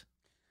Machinist.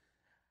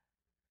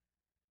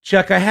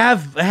 Chuck, I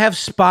have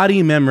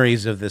spotty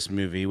memories of this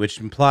movie, which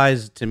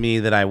implies to me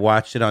that I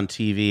watched it on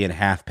TV and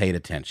half paid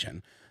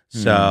attention.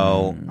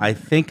 So I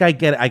think I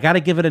got to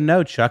give it a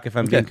no, Chuck, if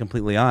I'm being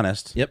completely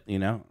honest. Yep.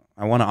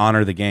 I want to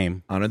honor the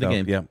game. Honor the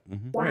game. Yep.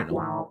 Mm-hmm. All right,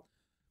 Noel.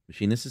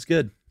 Machinist is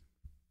good.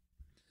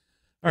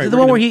 All right, is it the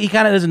one where he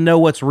kind of doesn't know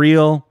what's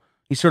real?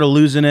 He's sort of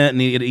losing it,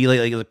 and he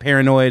is a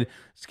paranoid,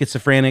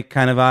 schizophrenic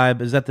kind of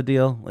vibe. Is that the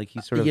deal? Like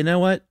he's sort of. You know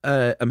what?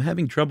 I'm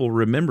having trouble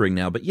remembering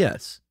now, but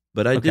yes.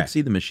 But I did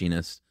see The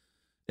Machinist,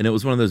 and it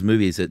was one of those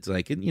movies. It's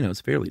like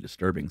it's fairly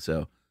disturbing.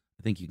 So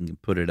I think you can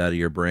put it out of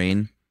your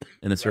brain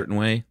in a certain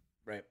way.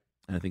 Right.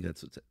 And I think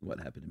that's what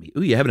happened to me.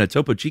 Ooh, you having a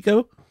Topo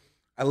Chico?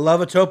 I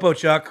love a Topo,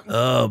 Chuck.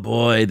 Oh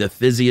boy, the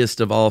fizziest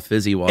of all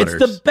fizzy waters.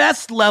 It's the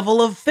best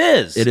level of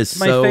fizz. It is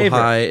my so favorite.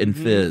 high in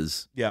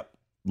fizz. Yep.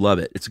 Love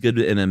it. It's good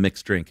in a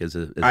mixed drink as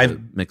a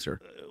mixer.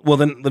 Well,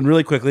 then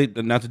really quickly,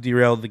 not to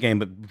derail the game,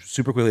 but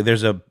super quickly,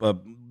 there's a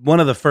one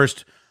of the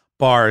first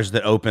bars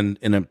that opened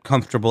in a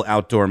comfortable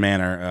outdoor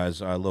manner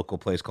as a local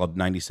place called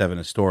 97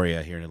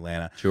 Astoria here in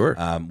Atlanta. Sure.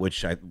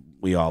 Which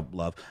we all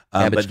love.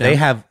 But they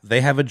have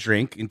a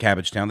drink in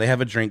Cabbagetown. They have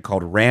a drink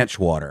called Ranch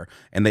Water,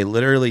 and they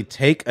literally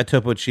take a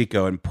Topo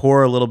Chico and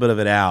pour a little bit of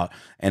it out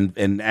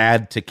and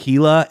add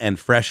tequila and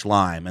fresh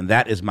lime, and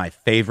that is my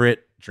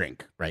favorite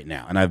drink right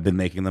now. And I've been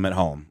making them at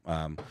home.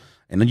 And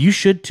then you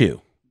should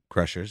too,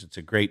 Crushers. It's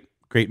a great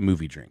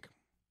movie drink.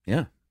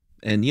 Yeah.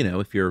 And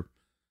if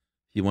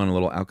you want a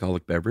little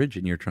alcoholic beverage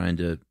and you're trying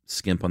to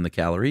skimp on the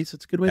calories,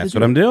 it's a good way to do it.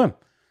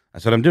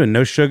 That's what I'm doing.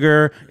 No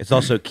sugar. It's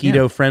also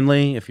keto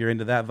friendly if you're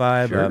into that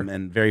vibe, Sure.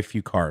 and very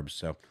few carbs.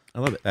 So I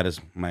love it. That is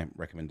my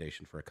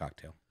recommendation for a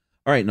cocktail.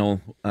 All right,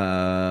 Noel.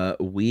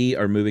 We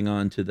are moving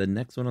on to the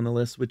next one on the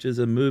list, which is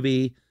a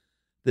movie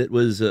that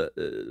was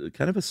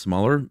kind of a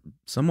smaller,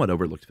 somewhat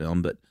overlooked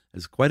film, but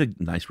has quite a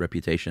nice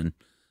reputation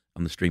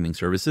on the streaming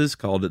services,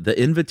 called The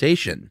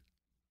Invitation.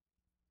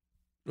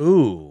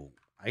 Ooh.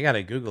 I got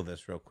to Google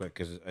this real quick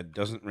because it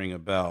doesn't ring a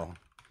bell,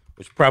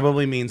 which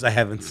probably means I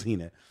haven't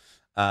seen it.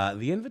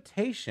 The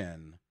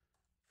Invitation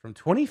from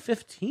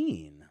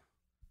 2015,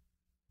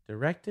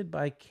 directed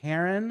by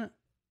Karen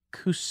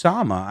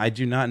Kusama. I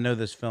do not know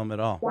this film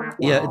at all.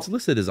 Yeah, it's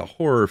listed as a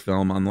horror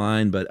film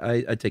online, but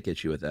I take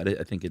issue with that.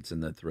 I think it's in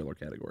the thriller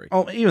category.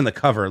 Oh, even the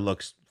cover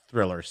looks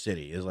Thriller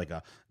City. It's like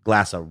a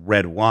glass of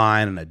red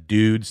wine and a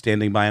dude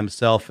standing by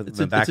himself in the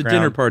background. It's a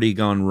dinner party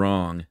gone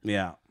wrong.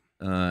 Yeah.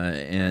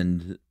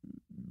 And...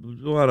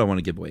 Well, I don't want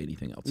to give away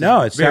anything else.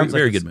 No, it sounds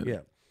very like good movie. Yeah,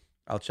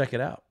 I'll check it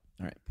out.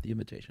 All right, The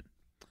Invitation.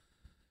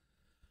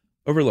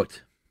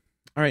 Overlooked.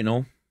 All right,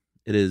 Noel.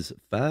 It is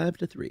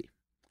 5-3.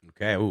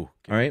 Okay. Ooh. All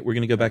right, we're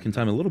going to go back in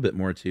time a little bit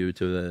more to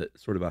a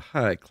sort of a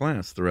high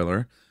class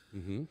thriller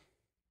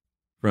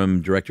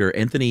from director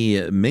Anthony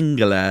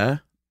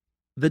Minghella,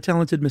 The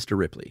Talented Mr.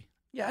 Ripley.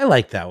 Yeah, I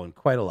like that one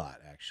quite a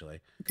lot,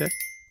 actually. Okay.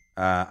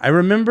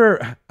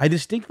 I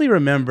distinctly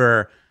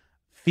remember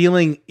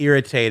feeling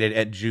irritated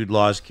at Jude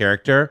Law's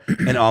character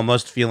and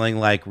almost feeling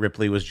like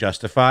Ripley was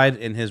justified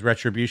in his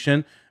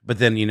retribution, but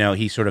then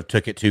he sort of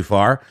took it too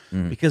far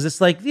because it's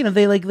like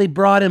they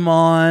brought him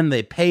on,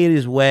 they paid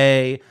his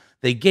way,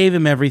 they gave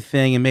him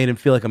everything and made him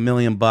feel like $1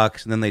 million, and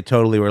then they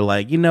totally were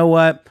like, you know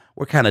what,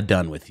 we're kind of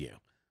done with you,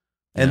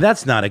 and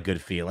that's not a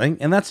good feeling,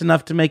 and that's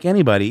enough to make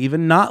anybody,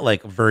 even not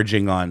like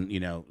verging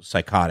on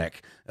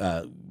psychotic,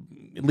 at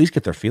least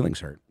get their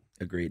feelings hurt.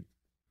 Agreed.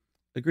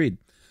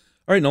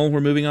 All right, Noel, we're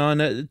moving on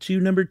to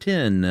number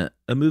 10,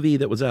 a movie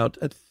that was out,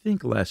 I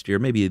think, last year,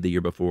 maybe the year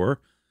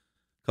before,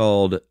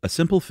 called A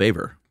Simple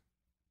Favor.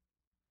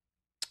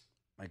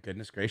 My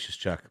goodness gracious,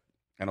 Chuck.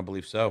 I don't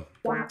believe so.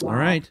 All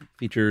right.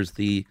 Features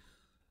the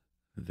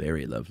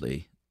very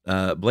lovely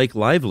Blake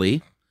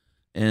Lively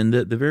and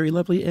the very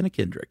lovely Anna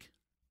Kendrick.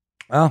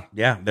 Oh,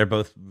 yeah. They're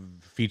both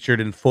featured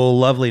in full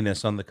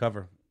loveliness on the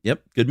cover.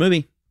 Yep, good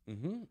movie.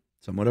 Mm-hmm.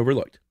 Somewhat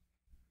overlooked.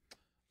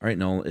 All right,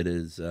 Noel, it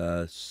is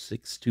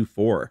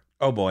 6-4.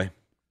 Oh, boy.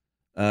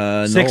 6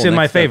 Noel, in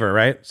my next favor, up.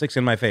 right? 6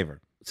 in my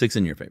favor. 6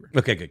 in your favor.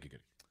 Okay,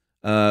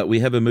 good. We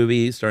have a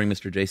movie starring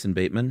Mr. Jason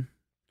Bateman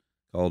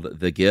called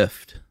The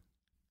Gift.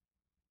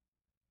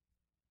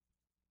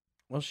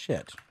 Well,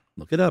 shit.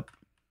 Look it up.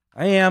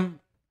 I am.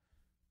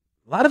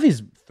 A lot of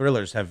these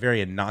thrillers have very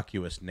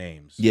innocuous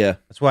names. Yeah.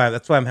 That's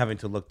why I'm having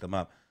to look them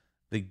up.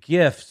 The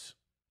Gift.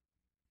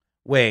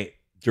 Wait.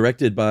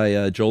 Directed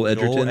by Joel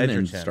Edgerton and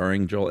Edgerton.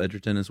 starring Joel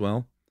Edgerton as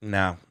well.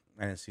 No,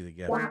 I didn't see The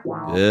Gift.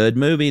 Good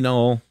movie,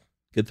 Noel.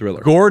 Good thriller.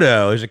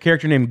 Gordo. There's a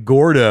character named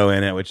Gordo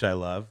in it, which I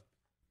love.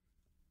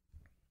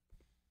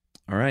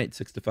 All right,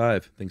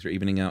 6-5. Things are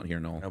evening out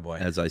here, Noel. Oh, boy.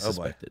 As I Oh, boy.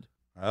 suspected.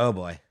 Oh,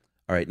 boy.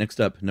 All right, next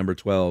up, number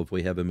 12.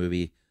 We have a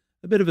movie,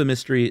 a bit of a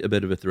mystery, a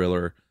bit of a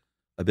thriller,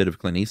 a bit of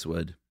Clint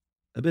Eastwood,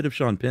 a bit of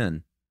Sean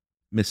Penn,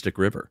 Mystic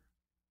River.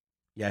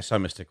 Yeah, I saw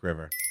Mystic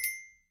River.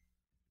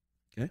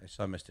 Okay. I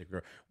saw Mystic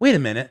River. Wait a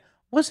minute.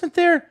 Wasn't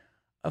there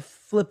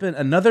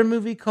another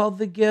movie called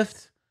The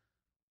Gift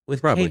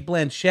with Probably. Cate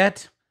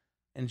Blanchett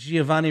and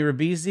Giovanni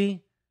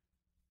Ribisi?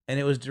 And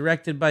it was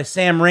directed by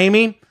Sam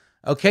Raimi?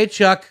 Okay,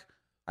 Chuck.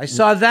 I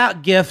saw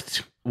that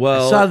Gift.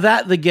 Well, I saw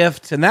that The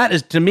Gift. And that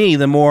is, to me,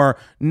 the more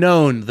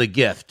known The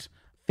Gift.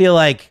 Feel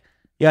like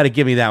you got to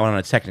give me that one on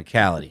a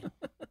technicality.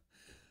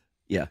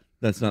 yeah,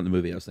 that's not the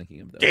movie I was thinking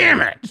of, though.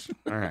 Damn it.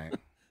 All right. It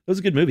was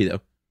a good movie,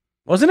 though.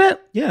 Wasn't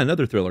it? Yeah,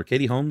 another thriller.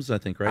 Katie Holmes, I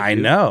think, right? I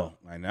know.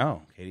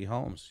 Katie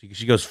Holmes.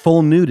 She goes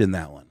full nude in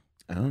that one.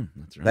 Oh,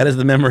 that's right. That is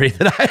the memory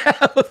that I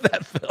have of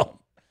that film.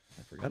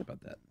 I forgot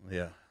about that.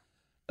 Yeah.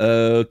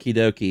 Okie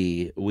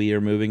dokie. We are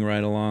moving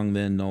right along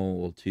then,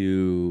 Noel,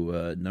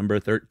 to number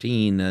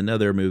 13,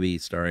 another movie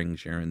starring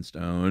Sharon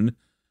Stone,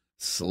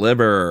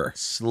 Sliver.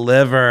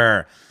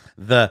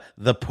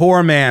 The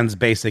poor man's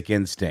Basic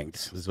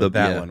Instinct is what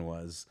that one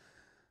was.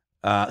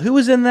 Who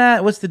was in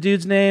that? What's the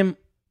dude's name?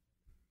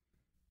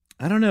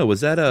 I don't know. Was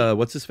that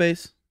what's his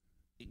face?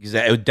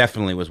 It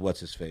definitely was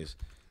what's his face.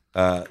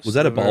 Was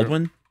that a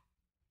Baldwin?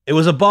 It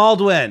was a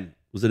Baldwin.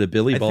 Was it a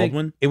Billy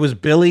Baldwin? It was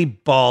Billy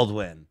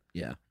Baldwin.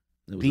 Yeah.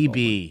 It was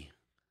BB.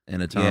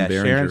 And a Tom Yeah,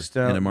 Berenger. Sharon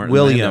Stone. And a Martin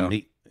William.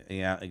 Landau.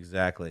 Yeah,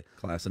 exactly.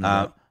 Classing it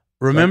up.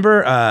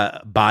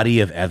 Remember Body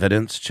of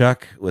Evidence,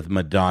 Chuck, with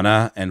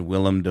Madonna and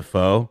Willem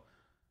Dafoe?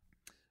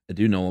 I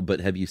do know,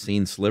 but have you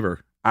seen Sliver?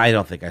 I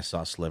don't think I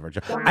saw Sliver.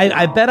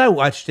 I bet I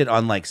watched it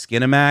on like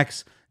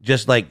Skinamax,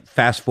 just like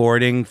fast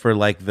forwarding for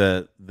like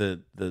the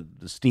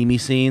steamy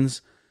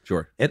scenes.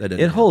 Sure.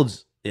 It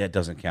holds. Yeah, it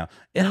doesn't count.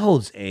 It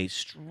holds a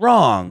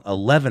strong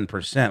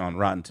 11% on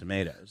Rotten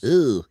Tomatoes.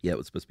 Ew. Yeah, it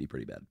was supposed to be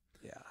pretty bad.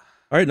 Yeah.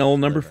 All right, Noel,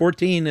 number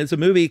 14 is a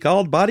movie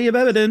called Body of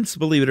Evidence,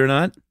 believe it or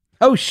not.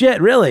 Oh shit!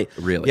 Really?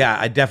 Really? Yeah,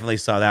 I definitely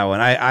saw that one.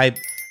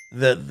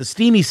 The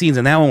steamy scenes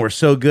in that one were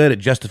so good it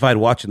justified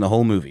watching the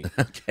whole movie.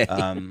 Okay.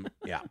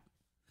 Yeah.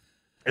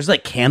 There's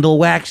like candle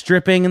wax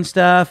dripping and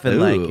stuff, and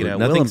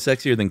nothing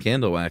sexier than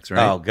candle wax,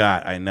 right? Oh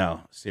God, I know.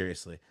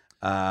 Seriously.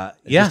 Yeah,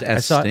 Just I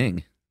saw Sting.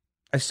 it.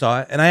 I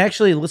saw it, and I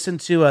actually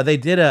listened to. They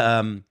did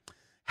a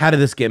 "How Did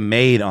This Get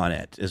Made" on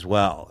it as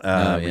well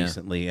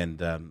recently, and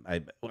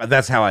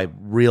that's how I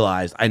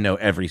realized I know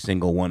every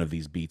single one of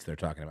these beats they're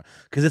talking about,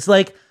 because it's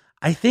like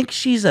I think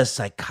she's a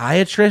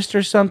psychiatrist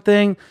or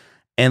something,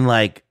 and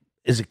like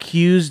is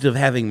accused of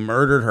having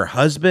murdered her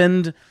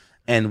husband.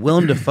 And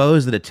Willem Dafoe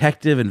is the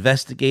detective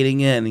investigating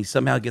it, and he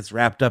somehow gets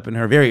wrapped up in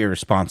her very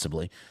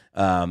irresponsibly,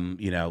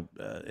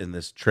 in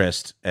this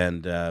tryst.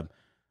 And I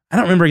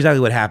don't remember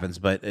exactly what happens,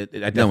 but I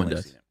definitely no one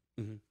does. Seen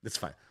it. Mm-hmm. It's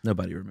fine.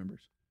 Nobody remembers.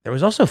 There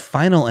was also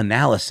Final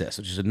Analysis,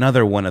 which is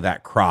another one of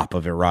that crop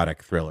of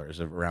erotic thrillers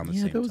around the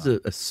same time. Yeah, there was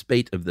a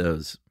spate of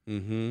those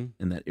in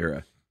that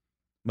era.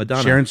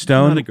 Madonna, Sharon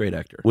Stone, not a great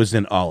actor, was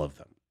in all of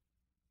them.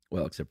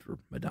 Well, except for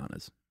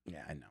Madonna's.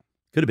 Yeah, I know.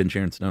 Could have been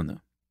Sharon Stone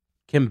though.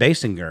 Kim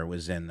Basinger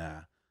was in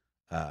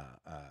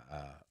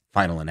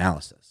Final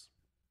Analysis.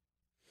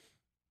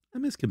 I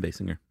miss Kim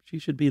Basinger. She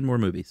should be in more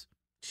movies.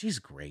 She's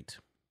great.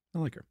 I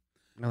like her.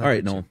 I like All right,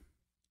 her too. Noel.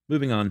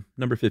 Moving on.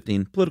 Number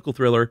 15, political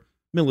thriller,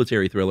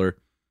 military thriller,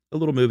 a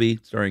little movie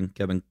starring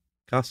Kevin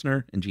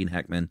Costner and Gene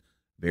Hackman.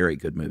 Very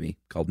good movie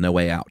called No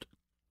Way Out.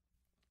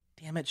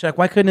 Damn it, Chuck.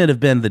 Why couldn't it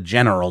have been The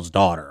General's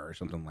Daughter or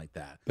something like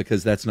that?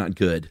 Because that's not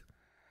good.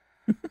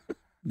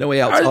 No Way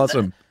Out's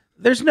awesome.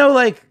 There's no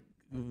like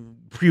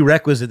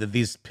prerequisite that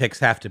these picks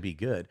have to be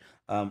good.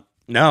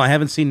 No, I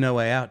haven't seen No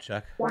Way Out,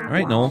 Chuck. All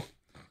right, Noel.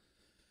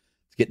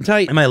 It's getting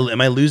tight. Am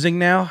I losing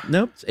now?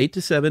 Nope. It's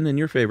 8-7 in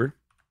your favor.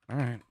 All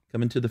right.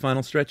 Coming to the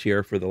final stretch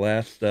here for the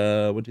last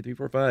 1, 2, 3,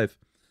 4, 5.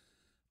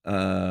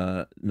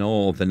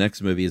 Noel, the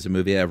next movie is a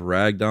movie I've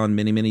ragged on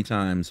many, many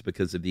times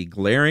because of the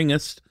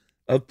glaringest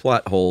of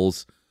plot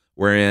holes,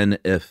 wherein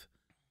if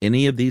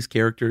any of these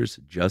characters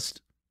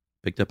just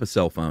picked up a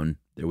cell phone,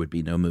 there would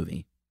be no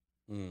movie.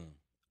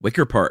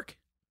 Wicker Park.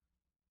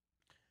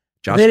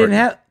 But they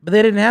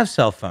didn't have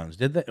cell phones,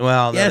 did they?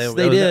 Well, yes,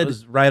 they did. That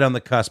was right on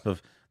the cusp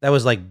of. That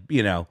was like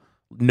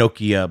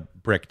Nokia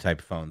brick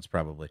type phones,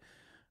 probably.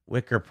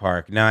 Wicker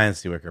Park. No, I didn't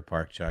see Wicker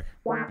Park, Chuck.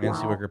 I didn't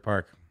see Wicker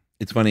Park.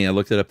 It's funny. I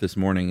looked it up this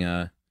morning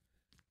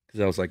because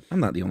I was like, I'm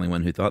not the only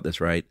one who thought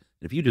this right.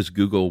 If you just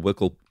Google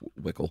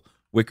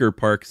Wicker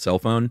Park cell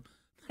phone,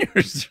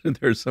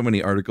 there's so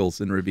many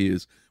articles and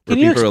reviews. Can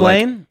you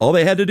explain? Are like, all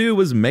they had to do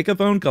was make a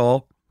phone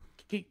call.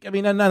 I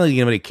mean, not that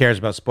anybody cares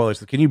about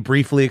spoilers. Can you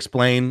briefly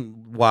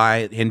explain why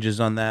it hinges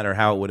on that or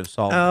how it would have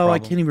solved the problem? I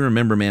can't even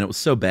remember, man. It was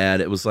so bad.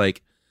 It was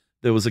like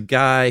there was a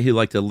guy who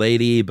liked a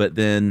lady, but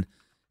then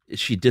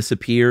she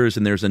disappears,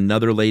 and there's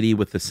another lady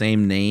with the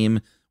same name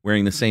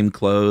wearing the same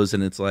clothes,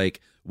 and it's like,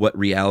 what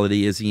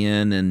reality is he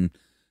in? And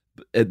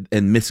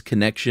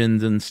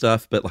misconnections and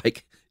stuff. But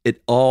like,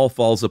 it all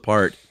falls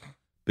apart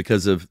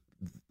because of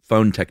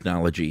phone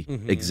technology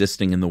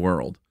existing in the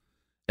world.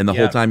 And the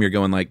whole time you're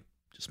going like,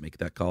 just make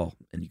that call,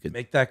 and you could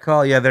make that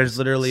call. Yeah, there's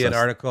literally an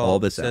article. All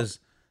this says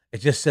it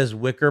just says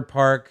Wicker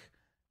Park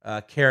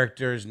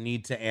characters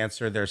need to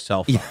answer their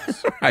cell phones.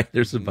 Yeah, right.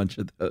 There's a bunch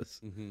of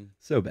those.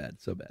 So bad.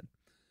 All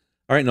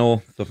right,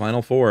 Noel, the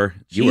final four.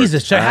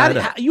 Jesus,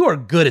 Chuck, you are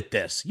good at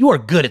this. You are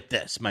good at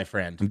this, my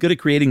friend. I'm good at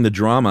creating the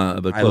drama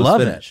of a close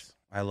finish.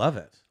 I love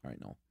it. All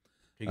right, Noel.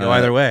 Could go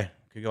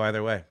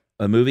either way.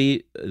 A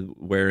movie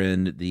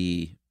wherein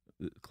the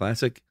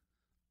classic,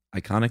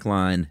 iconic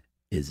line,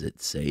 "Is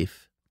it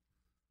safe?"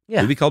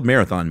 Yeah. Movie called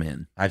Marathon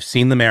Man. I've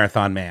seen The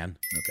Marathon Man.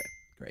 Okay,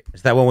 great.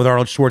 It's that one with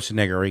Arnold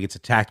Schwarzenegger where he gets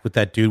attacked with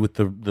that dude with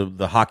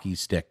the hockey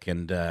stick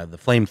and the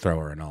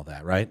flamethrower and all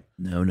that, right?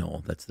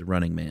 No, that's The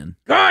Running Man.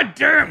 God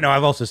damn! No,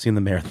 I've also seen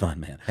The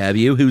Marathon Man. Have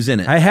you? Who's in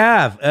it? I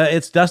have.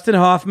 It's Dustin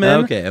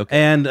Hoffman. Okay.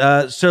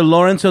 And Sir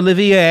Laurence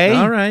Olivier.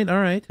 All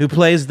right. Who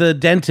plays the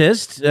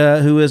dentist,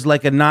 who is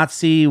like a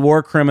Nazi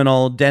war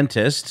criminal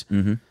dentist.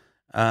 Mm-hmm.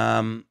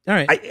 All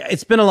right.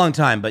 It's been a long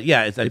time, but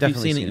yeah, I've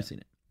definitely you've seen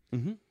it.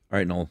 Mm-hmm. All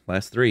right, Noel,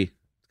 last three.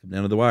 Come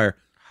down to the wire.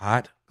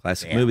 Hot.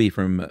 Classic movie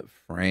from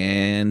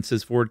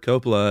Francis Ford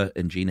Coppola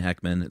and Gene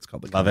Hackman. It's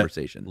called The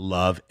Conversation.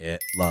 Love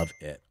it.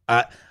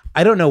 I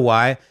don't know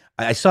why.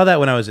 I saw that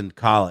when I was in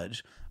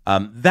college.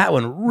 That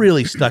one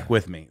really stuck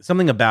with me.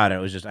 Something about it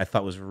was just I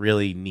thought was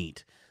really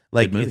neat.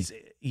 Like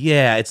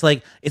it's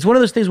like it's one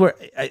of those things where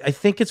I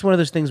think it's one of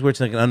those things where it's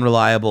like an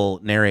unreliable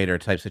narrator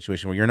type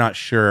situation where you're not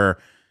sure.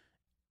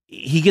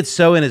 He gets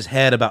so in his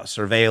head about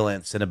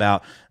surveillance and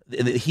about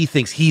he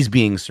thinks he's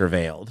being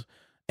surveilled.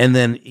 And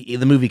then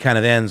the movie kind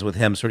of ends with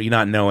him sort of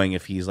not knowing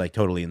if he's like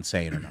totally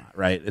insane or not,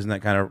 right? Isn't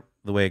that kind of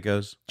the way it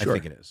goes? Sure. I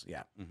think it is,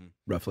 yeah.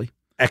 Roughly.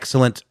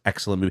 Excellent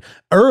movie.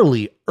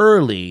 Early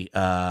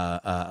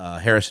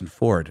Harrison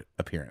Ford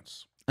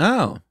appearance.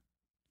 Oh.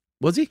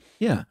 Was he?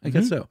 Yeah, I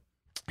guess so.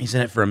 He's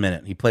in it for a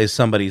minute. He plays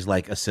somebody's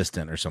like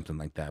assistant or something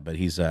like that, but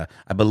he's I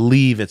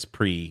believe it's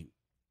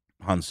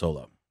pre-Han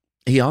Solo.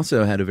 He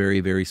also had a very,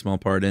 very small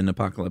part in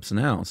Apocalypse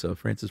Now. So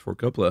Francis Ford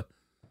Coppola,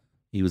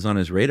 he was on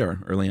his radar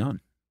early on.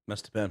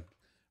 Must have been.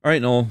 All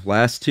right, Noel,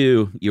 last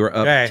two. You are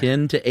up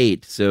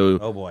 10-8. So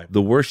oh boy.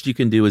 The worst you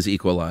can do is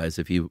equalize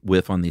if you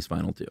whiff on these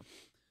final two.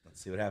 Let's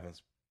see what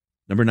happens.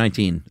 Number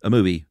 19, a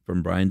movie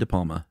from Brian De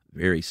Palma,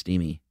 very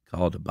steamy,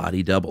 called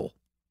Body Double.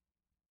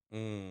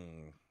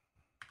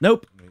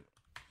 Nope.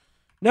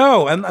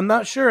 No, I'm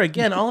not sure.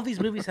 Again, all of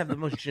these movies have the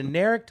most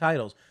generic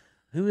titles.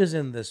 Who is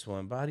in this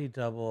one? Body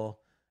Double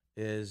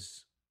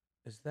is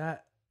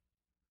that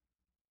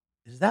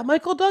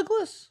Michael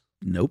Douglas?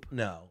 Nope.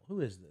 No.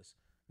 Who is this?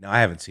 No, I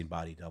haven't seen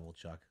Body Double,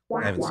 Chuck.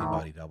 I haven't seen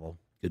Body Double.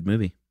 Good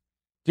movie.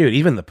 Dude,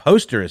 even the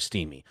poster is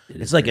steamy.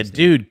 It's like a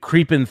dude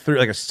creeping through,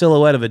 like a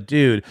silhouette of a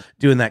dude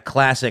doing that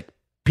classic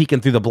peeking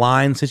through the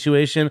blind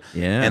situation.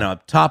 Yeah. And a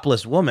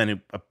topless woman who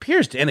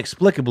appears to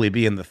inexplicably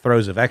be in the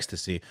throes of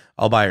ecstasy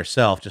all by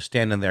herself, just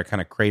standing there kind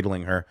of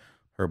cradling her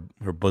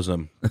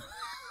bosom.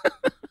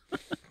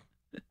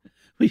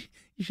 You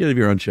should have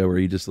your own show where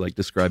you just like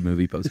describe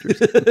movie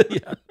posters.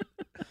 Yeah.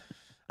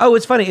 Oh,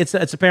 it's funny. It's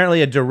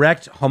apparently a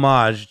direct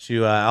homage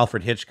to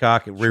Alfred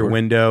Hitchcock, Rear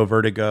Window,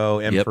 Vertigo,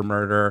 M for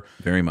Murder.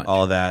 Very much.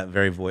 All of that.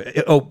 Very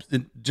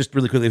just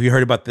really quickly, have you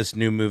heard about this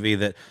new movie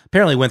that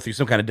apparently went through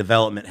some kind of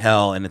development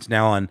hell and it's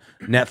now on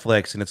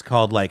Netflix and it's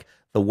called like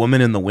The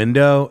Woman in the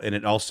Window and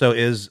it also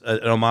is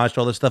an homage to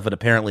all this stuff, but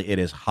apparently it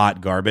is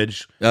hot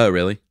garbage. Oh,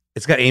 really?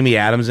 It's got Amy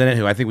Adams in it,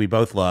 who I think we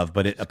both love,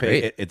 but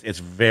it's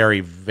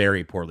very,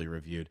 very poorly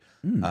reviewed.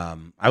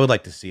 I would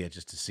like to see it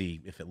just to see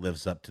if it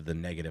lives up to the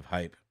negative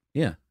hype.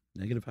 Yeah,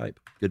 Negative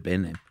Hype. Good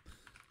band name.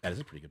 That is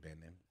a pretty good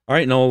band name. All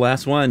right, Noel,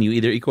 last one. You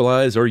either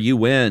equalize or you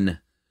win.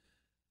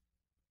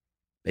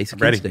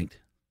 Basic Instinct.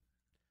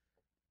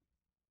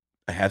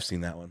 I have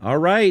seen that one. All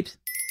right.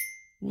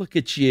 Look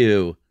at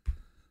you.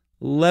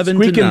 11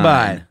 Squeaking to 9.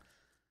 by.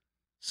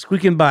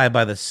 Squeaking by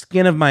the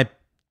skin of my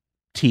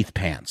teeth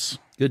pants.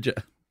 Good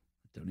job.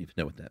 Don't even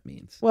know what that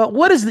means. Well,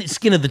 what does the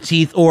skin of the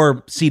teeth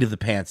or seat of the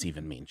pants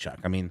even mean, Chuck?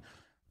 I mean,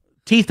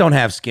 teeth don't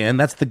have skin.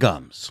 That's the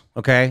gums.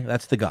 Okay?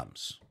 That's the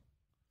gums.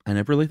 I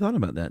never really thought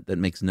about that. That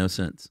makes no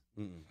sense.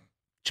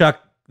 Chuck,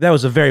 that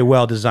was a very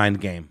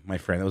well-designed game, my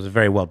friend. That was a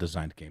very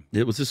well-designed game.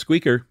 It was a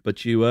squeaker,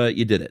 but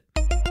you did it.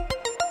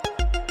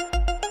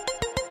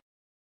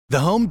 The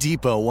Home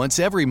Depot wants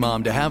every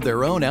mom to have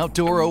their own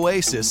outdoor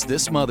oasis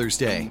this Mother's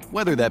Day,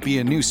 whether that be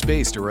a new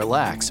space to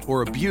relax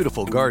or a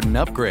beautiful garden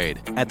upgrade.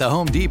 At the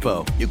Home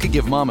Depot, you can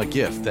give mom a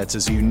gift that's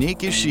as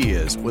unique as she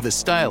is, with a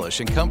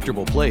stylish and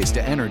comfortable place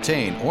to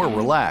entertain or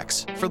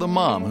relax for the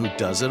mom who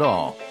does it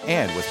all.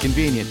 And with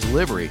convenient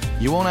delivery,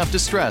 you won't have to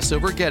stress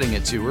over getting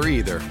it to her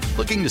either.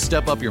 Looking to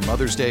step up your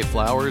Mother's Day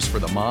flowers for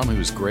the mom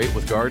who's great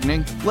with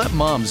gardening? Let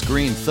Mom's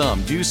green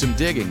thumb do some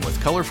digging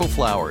with colorful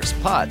flowers,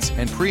 pots,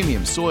 and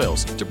premium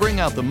soils to bring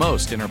out the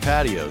most in her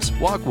patios,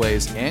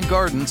 walkways, and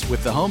gardens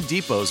with the Home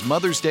Depot's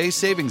Mother's Day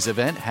Savings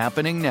Event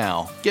happening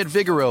now. Get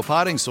Vigoro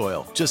potting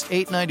soil, just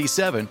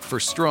 $8.97 for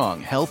strong,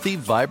 healthy,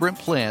 vibrant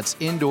plants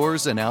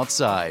indoors and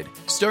outside.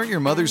 Start your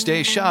Mother's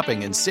Day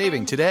shopping and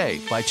saving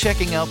today by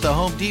checking out the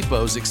Home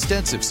Depot's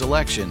extensive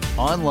selection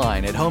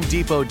online at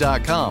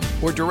HomeDepot.com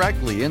or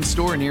directly in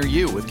store near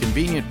you with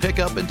convenient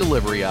pickup and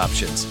delivery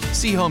options.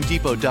 See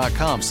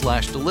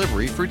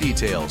HomeDepot.com/delivery for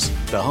details.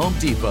 The Home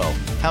Depot,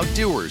 how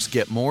doers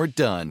get more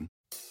done.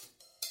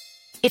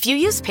 If you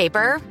use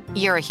paper,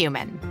 you're a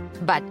human.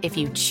 But if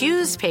you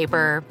choose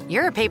paper,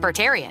 you're a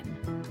papertarian.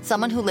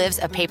 Someone who lives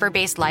a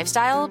paper-based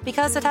lifestyle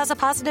because it has a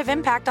positive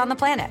impact on the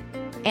planet.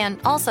 And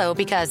also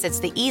because it's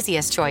the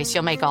easiest choice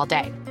you'll make all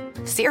day.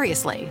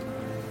 Seriously.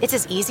 It's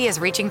as easy as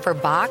reaching for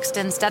boxed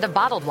instead of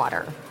bottled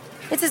water.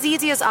 It's as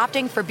easy as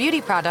opting for beauty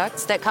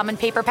products that come in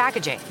paper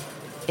packaging.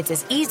 It's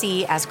as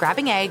easy as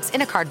grabbing eggs in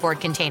a cardboard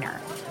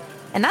container.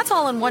 And that's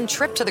all in one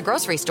trip to the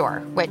grocery store,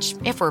 which,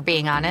 if we're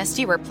being honest,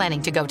 you were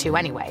planning to go to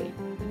anyway.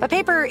 But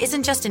paper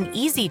isn't just an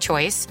easy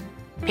choice.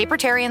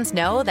 Papertarians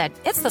know that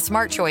it's the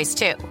smart choice,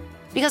 too.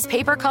 Because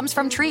paper comes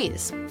from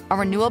trees, a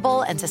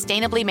renewable and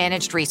sustainably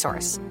managed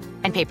resource.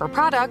 And paper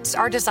products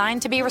are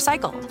designed to be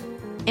recycled.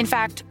 In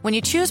fact, when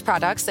you choose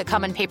products that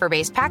come in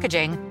paper-based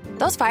packaging,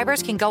 those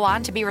fibers can go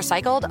on to be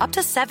recycled up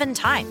to 7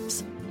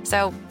 times.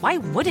 So why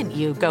wouldn't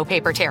you go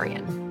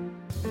papertarian?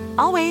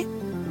 I'll wait.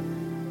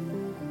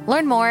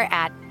 Learn more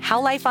at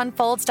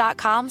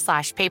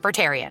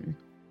howlifeunfolds.com/papertarian.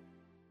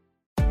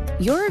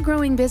 You're a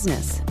growing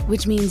business,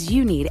 which means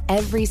you need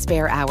every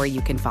spare hour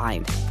you can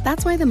find.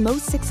 That's why the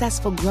most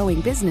successful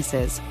growing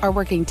businesses are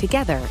working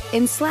together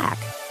in Slack.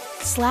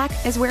 Slack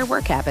is where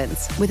work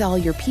happens, with all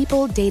your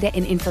people, data,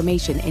 and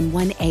information in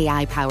one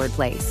AI-powered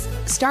place.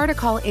 Start a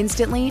call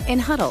instantly in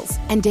huddles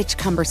and ditch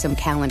cumbersome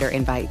calendar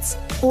invites.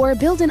 Or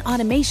build an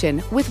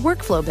automation with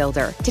Workflow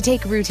Builder to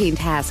take routine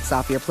tasks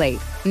off your plate.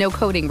 No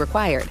coding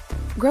required.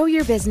 Grow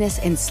your business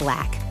in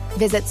Slack.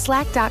 Visit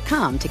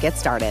slack.com to get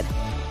started.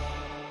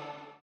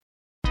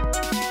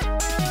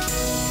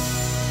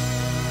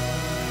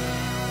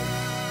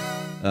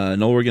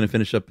 Noel, we're going to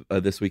finish up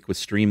this week with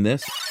Stream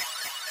This.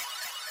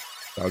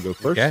 I'll go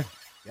first. Okay.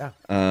 Yeah.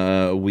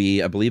 I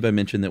believe I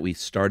mentioned that we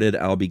started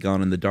I'll Be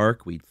Gone in the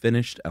Dark. We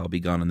finished I'll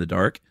Be Gone in the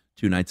Dark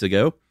 2 nights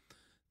ago.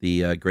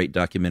 The great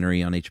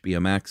documentary on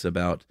HBO Max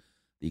about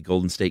the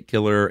Golden State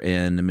Killer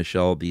and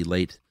the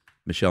late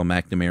Michelle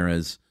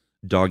McNamara's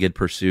dogged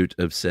pursuit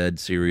of said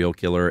serial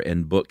killer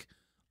and book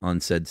on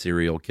said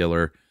serial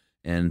killer,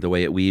 and the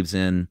way it weaves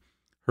in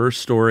her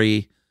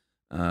story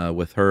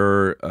with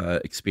her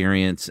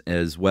experience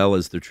as well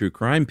as the true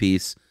crime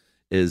piece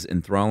is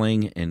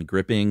enthralling and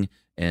gripping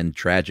and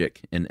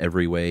tragic in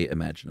every way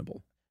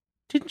imaginable.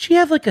 Didn't she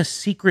have like a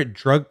secret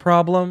drug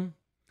problem?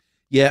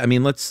 Yeah, I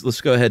mean,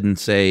 let's go ahead and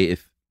say,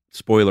 if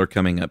spoiler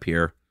coming up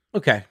here.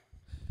 Okay.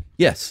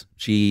 Yes,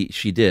 she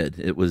did.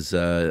 It was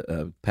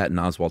Patton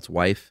Oswalt's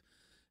wife,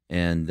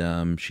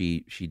 and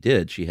she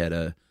did. She had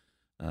a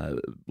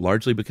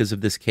largely because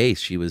of this case,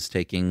 she was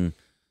taking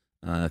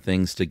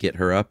things to get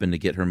her up and to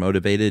get her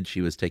motivated.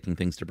 She was taking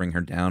things to bring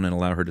her down and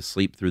allow her to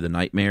sleep through the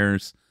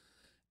nightmares.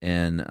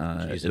 And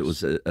it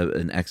was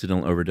an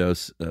accidental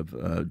overdose of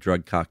a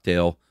drug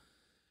cocktail.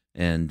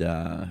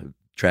 And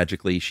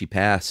tragically, she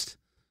passed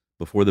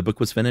before the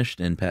book was finished,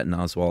 and Patton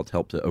Oswalt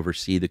helped to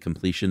oversee the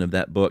completion of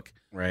that book.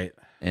 Right.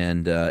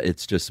 And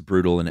it's just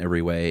brutal in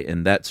every way.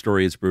 And that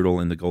story is brutal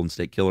in The Golden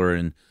State Killer,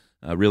 and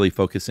really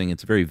focusing,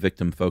 it's a very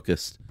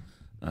victim-focused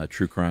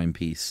true crime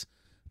piece.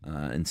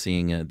 And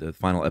seeing the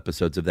final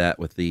episodes of that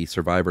with the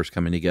survivors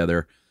coming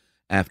together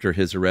after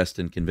his arrest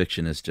and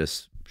conviction is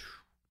just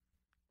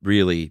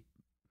really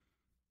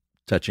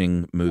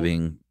touching,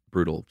 moving,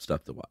 brutal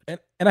stuff to watch.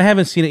 And I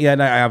haven't seen it yet,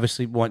 and I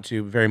obviously want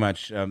to very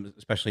much,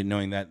 especially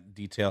knowing that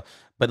detail.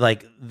 But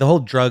like the whole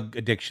drug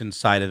addiction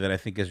side of it, I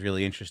think is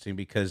really interesting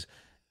because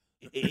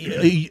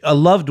a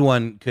loved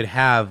one could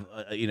have,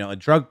 a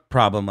drug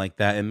problem like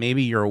that, and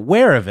maybe you're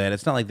aware of it.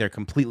 It's not like they're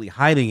completely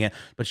hiding it,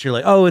 but you're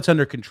like, oh, it's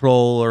under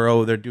control, or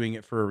oh, they're doing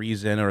it for a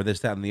reason, or this,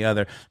 that, and the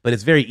other. But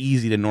it's very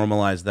easy to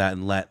normalize that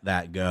and let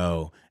that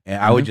go. And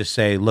I would just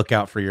say, look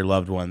out for your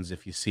loved ones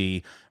if you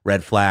see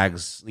red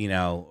flags.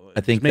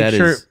 I think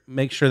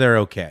make sure they're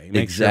okay.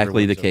 Make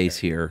exactly sure the case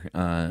okay. here.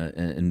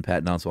 And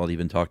Patton Oswalt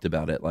even talked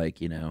about it. Like,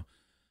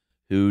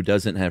 who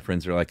doesn't have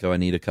friends who are like, oh, I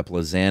need a couple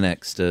of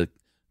Xanax to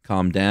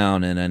calm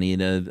down, and I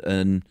need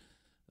an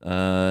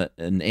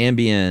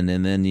Ambien,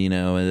 and then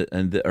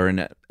or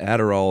an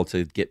Adderall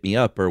to get me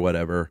up or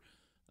whatever.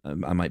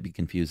 I might be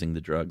confusing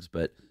the drugs,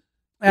 but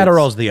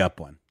Adderall's the up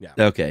one. Yeah.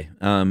 Okay.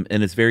 And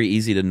it's very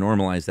easy to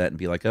normalize that and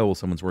be like, oh, well,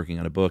 someone's working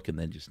on a book and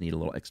they just need a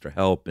little extra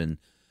help.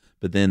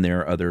 But then there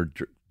are other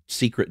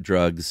secret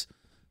drugs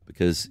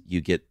because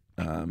you get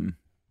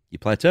you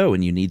plateau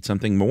and you need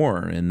something more,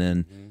 and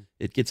then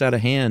it gets out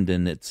of hand,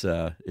 and it's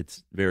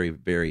very,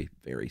 very,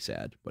 very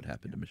sad what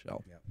happened to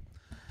Michelle.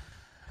 Yeah.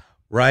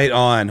 Right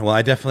on. Well,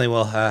 I definitely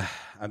will.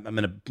 I'm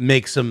going to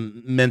make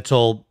some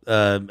mental,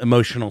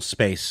 emotional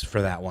space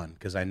for that one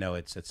because I know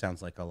it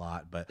sounds like a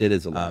lot, but it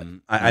is a lot.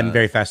 I'm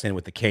very fascinated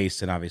with the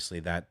case, and obviously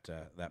that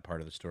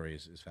part of the story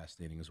is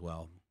fascinating as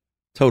well.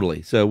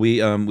 Totally. So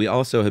we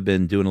also have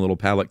been doing a little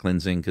palate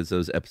cleansing because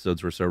those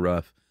episodes were so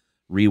rough.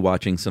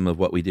 Rewatching some of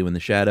What We Do in the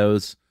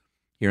Shadows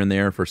here and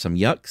there for some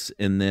yucks,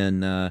 and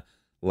then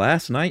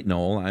last night,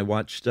 Noel, I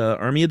watched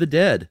Army of the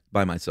Dead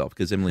by myself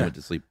because Emily went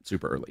to sleep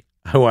super early.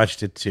 I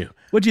watched it too.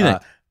 What'd you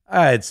think?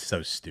 It's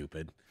so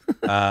stupid.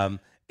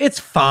 It's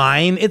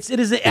fine. It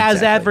is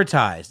as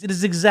advertised. It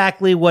is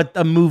exactly what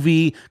a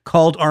movie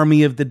called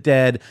Army of the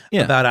Dead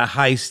about a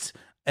heist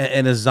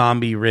in a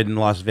zombie-ridden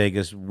Las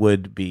Vegas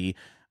would be.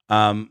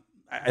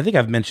 I think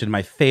I've mentioned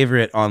my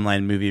favorite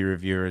online movie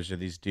reviewers are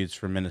these dudes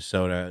from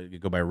Minnesota. You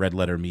go by Red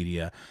Letter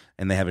Media,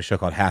 and they have a show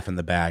called Half in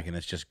the Bag, and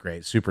it's just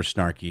great, super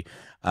snarky.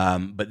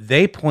 But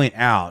they point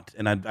out,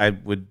 and I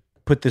would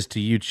put this to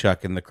you,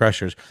 Chuck, and the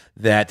Crushers,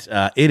 that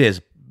it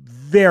is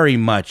very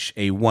much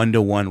a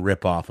 1-to-1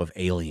 ripoff of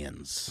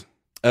Aliens.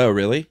 Oh,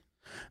 really?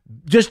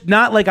 Just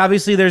not like,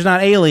 obviously there's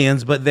not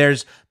aliens, but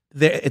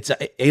it's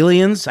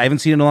Aliens. I haven't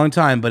seen it in a long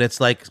time, but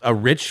it's like a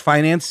rich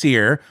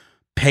financier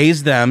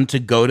pays them to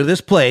go to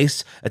this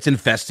place that's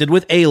infested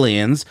with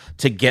aliens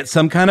to get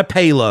some kind of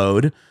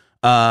payload.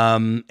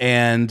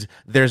 And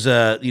there's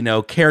a,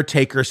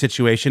 caretaker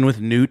situation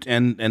with Newt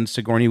and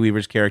Sigourney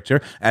Weaver's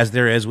character, as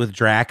there is with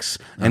Drax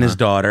and his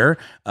daughter.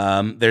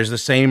 There's the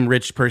same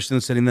rich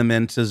person sending them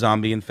into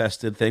zombie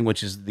infested thing,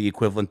 which is the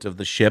equivalent of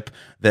the ship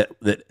that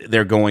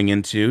they're going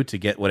into to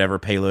get whatever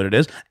payload it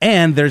is.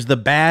 And there's the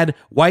bad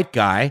white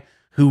guy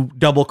who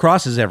double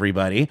crosses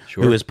everybody,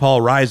 who is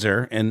Paul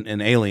Reiser in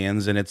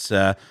Aliens, and it's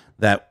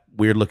that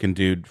weird looking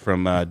dude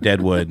from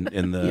Deadwood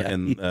in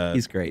the.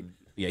 He's great.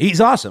 Yeah, he's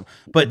awesome.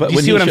 But when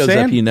he shows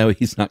up,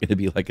 he's not going to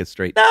be like a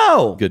straight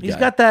good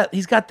guy.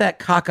 He's got that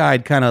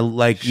cockeyed kind of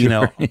like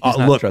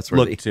look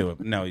to him.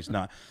 No, he's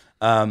not.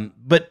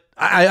 But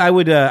I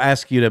would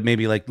ask you to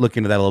maybe like look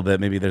into that a little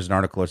bit. Maybe there's an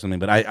article or something.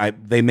 But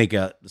they make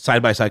a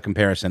side by side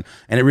comparison,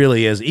 and it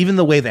really is. Even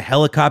the way the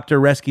helicopter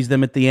rescues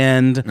them at the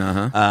end.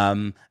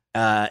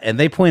 And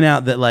they point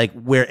out that like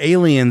where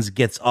Aliens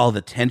gets all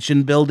the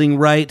tension building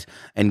right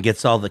and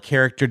gets all the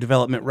character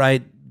development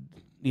right,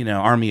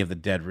 Army of the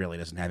Dead really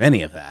doesn't have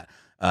any of that.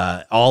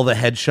 All the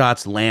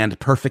headshots land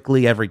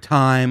perfectly every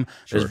time.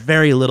 There's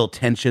very little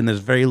tension. There's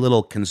very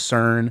little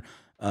concern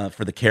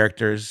for the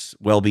characters'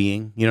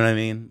 well-being. You know what I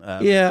mean?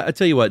 Yeah, I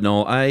tell you what,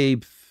 Noel,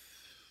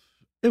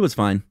 it was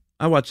fine.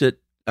 I watched it.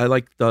 I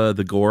liked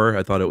the gore.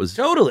 I thought it was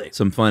totally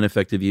some fun,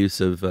 effective use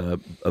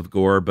of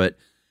gore. But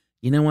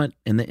you know what?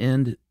 In the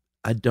end,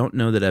 I don't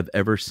know that I've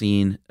ever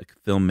seen a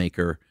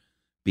filmmaker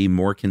be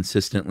more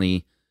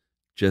consistently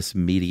just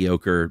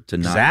mediocre to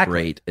not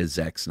great as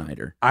Zack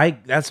Snyder.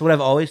 That's what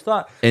I've always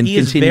thought. And he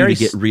continue to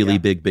get really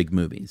big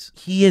movies.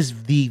 He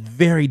is the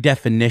very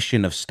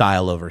definition of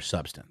style over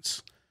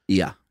substance.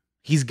 Yeah.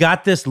 He's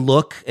got this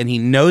look and he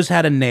knows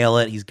how to nail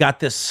it. He's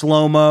got this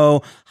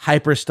slow-mo,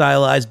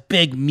 hyper-stylized,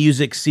 big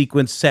music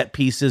sequence set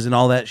pieces and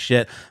all that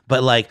shit.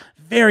 But like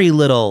very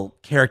little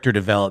character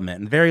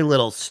development and very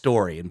little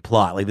story and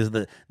plot. Like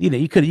this,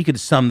 you could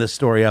sum this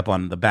story up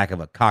on the back of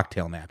a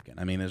cocktail napkin.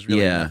 I mean, there's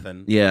really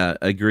nothing. Yeah,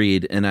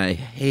 agreed. And I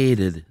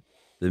hated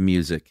the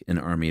music in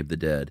Army of the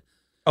Dead.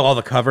 Oh, all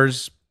the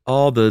covers,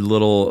 all the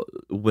little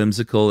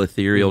whimsical,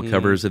 ethereal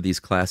covers of these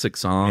classic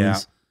songs. Yeah.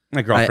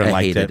 My girlfriend I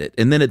liked hated it.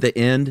 And then at the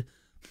end,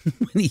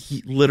 when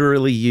he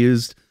literally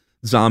used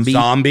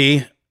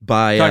Zombie.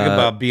 By talk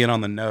about being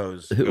on the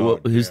nose.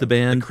 Who's the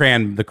band?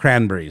 The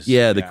Cranberries.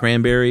 Yeah, the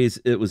Cranberries.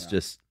 It was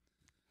just,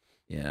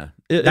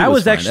 That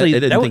was actually. I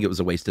didn't think it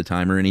was a waste of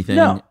time or anything.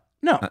 No,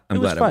 I'm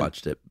glad I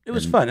watched it. It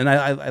was fun, and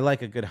I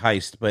like a good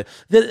heist. But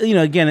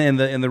again,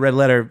 in the Red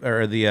Letter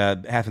or the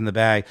Half in the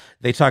Bag,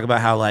 they talk about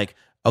how like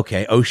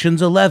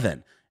Ocean's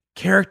 11.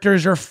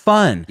 Characters are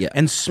fun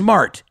and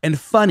smart and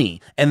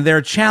funny, and there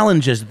are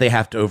challenges that they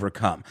have to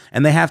overcome,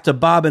 and they have to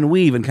bob and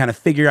weave and kind of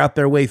figure out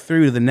their way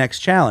through to the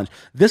next challenge.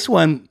 This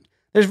one,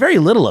 there's very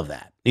little of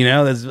that.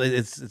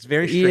 It's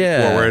very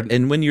straightforward. Yeah.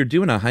 And when you're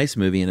doing a heist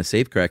movie and a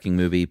safe-cracking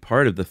movie,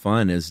 part of the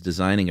fun is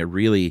designing a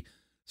really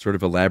sort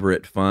of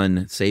elaborate,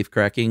 fun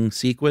safe-cracking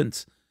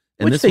sequence.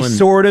 And Which they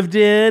sort of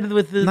did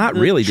with the not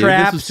really.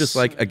 traps. This was just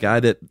like a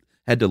guy that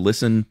had to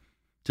listen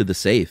to the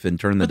safe and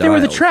turn the dial. They were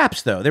the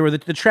traps, though. They were the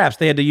traps.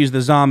 They had to use the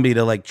zombie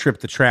to like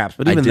trip the traps.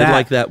 But even I did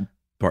like that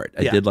part.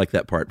 I did like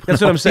that part. That's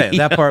what I'm saying.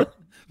 That part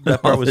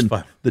was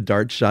fun. The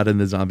dart shot in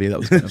the zombie. That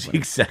was kind of fun.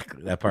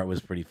 Exactly. That part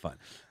was pretty fun.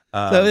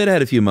 So it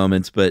had a few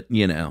moments, but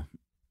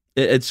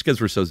it's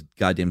because we're so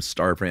goddamn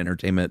starved for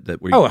entertainment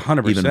that we're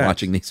 100%. even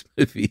watching these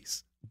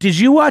movies. Did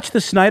you watch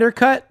the Snyder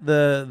cut?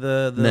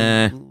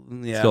 Nah,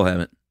 still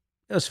haven't.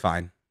 It was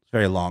fine. It's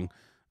very long.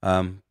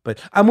 But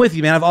I'm with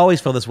you, man. I've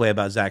always felt this way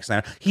about Zack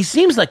Snyder. He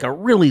seems like a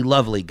really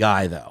lovely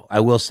guy, though.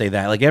 I will say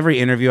that. Like every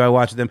interview I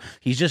watch with him,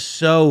 he's just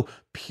so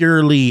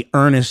purely,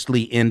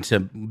 earnestly into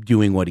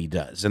doing what he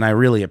does, and I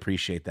really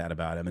appreciate that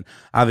about him. And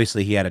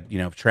obviously, he had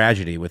a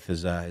tragedy with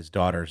his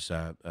daughter's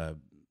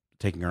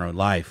taking her own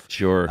life.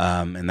 Sure.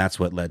 And that's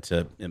what led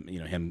to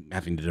him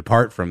having to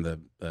depart from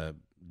the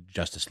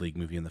Justice League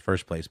movie in the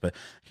first place. But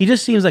he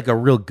just seems like a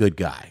real good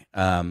guy.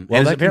 Well,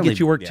 that can get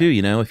you work too.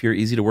 If you're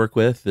easy to work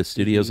with, the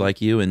studios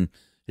like you, and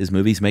his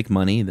movies make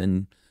money,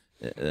 then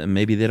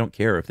maybe they don't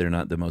care if they're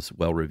not the most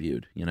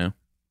well-reviewed,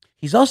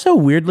 He's also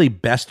weirdly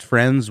best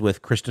friends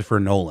with Christopher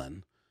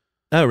Nolan.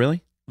 Oh,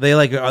 really? They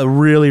are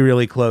really,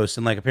 really close.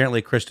 And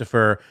apparently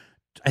Christopher,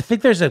 I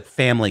think there's a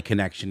family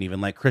connection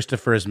even.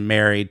 Christopher is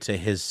married to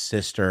his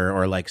sister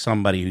or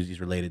somebody who he's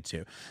related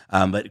to.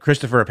 But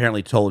Christopher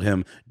apparently told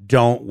him,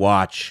 don't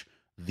watch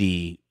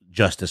the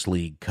Justice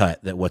League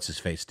cut that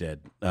What's-His-Face did.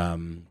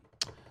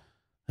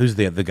 Who's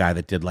the guy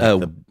that did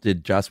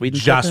did Joss Whedon?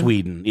 Joss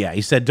Whedon. Yeah,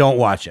 he said, don't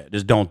watch it.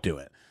 Just don't do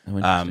it.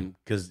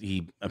 Because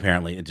he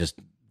apparently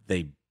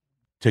they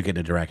took it in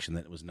a direction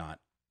that was not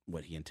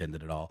what he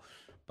intended at all.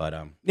 But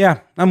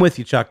yeah, I'm with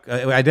you, Chuck.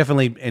 I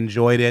definitely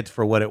enjoyed it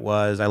for what it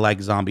was. I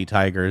like zombie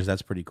tigers.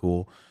 That's pretty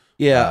cool.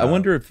 Yeah, I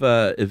wonder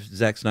if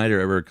Zack Snyder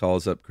ever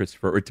calls up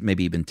Christopher, or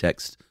maybe even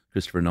texts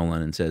Christopher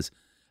Nolan and says,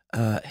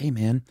 hey,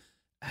 man,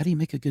 how do you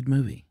make a good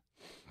movie?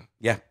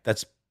 Yeah,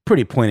 that's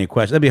pretty pointed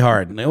question. That'd be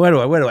hard. Where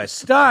do I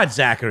start,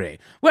 Zachary?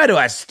 Where do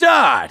I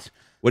start?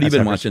 What have you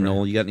been watching,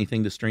 Noel? You got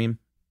anything to stream?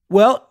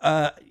 Well,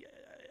 so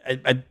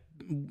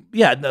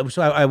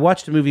I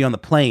watched a movie on the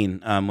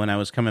plane when I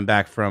was coming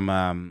back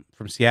from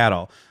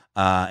Seattle,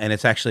 and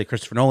it's actually a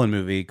Christopher Nolan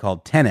movie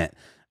called Tenet.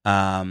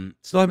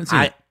 Still haven't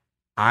seen it.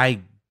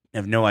 I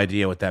have no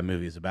idea what that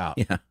movie is about.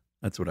 Yeah,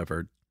 that's what I've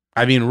heard.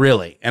 I mean,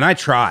 really, and I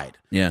tried.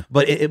 Yeah,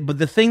 but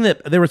the thing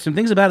that there were some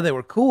things about it that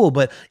were cool,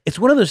 but it's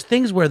one of those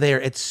things where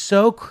it's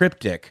so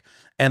cryptic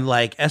and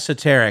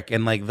esoteric,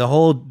 and the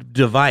whole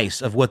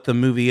device of what the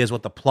movie is,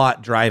 what the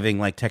plot driving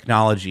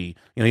technology.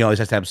 He always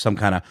has to have some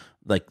kind of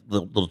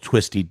little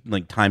twisty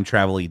time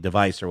travel-y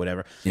device or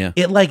whatever. Yeah,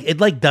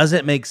 it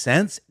doesn't make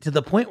sense to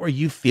the point where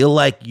you feel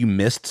like you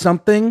missed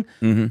something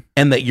and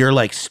that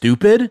you're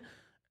stupid.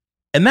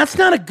 And that's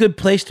not a good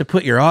place to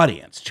put your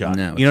audience, Chuck.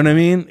 No, you know what I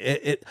mean?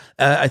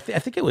 I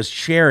think it was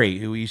Sherry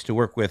who we used to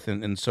work with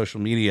in social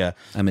media.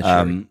 I miss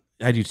Sherry.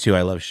 I do too.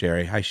 I love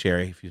Sherry. Hi,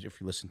 Sherry, if you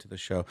listen to the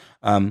show.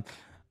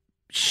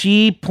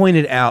 She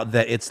pointed out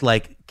that it's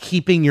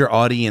keeping your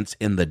audience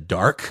in the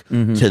dark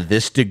to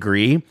this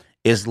degree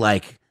is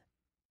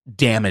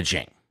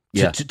damaging.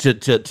 Yeah.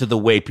 To the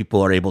way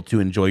people are able to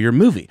enjoy your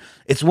movie.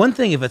 It's one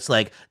thing if it's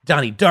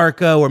Donnie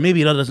Darko, or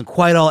maybe it doesn't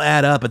quite all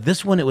add up, but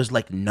this one, it was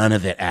none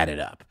of it added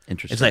up.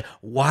 Interesting. It's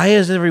why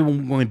is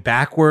everyone going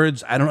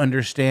backwards? I don't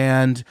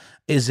understand.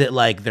 Is it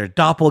their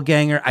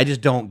doppelganger? I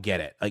just don't get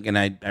it. And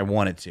I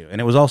wanted to.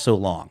 And it was also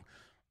long.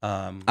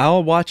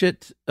 I'll watch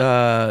it.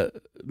 I'll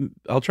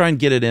try and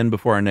get it in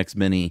before our next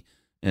mini,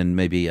 and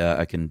maybe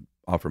I can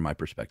offer my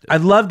perspective.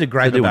 I'd love to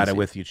gripe about it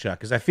with you, Chuck,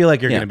 because I feel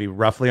like you're going to be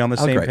roughly on the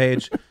same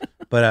page.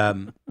 But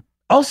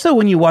also,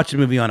 when you watch a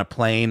movie on a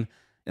plane,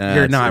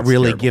 you're not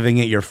really terrible. Giving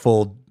it your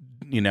full,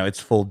 its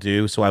full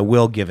due. So I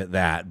will give it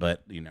that.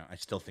 But, I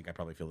still think I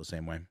probably feel the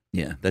same way.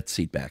 Yeah, that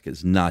seat back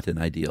is not an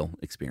ideal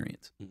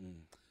experience.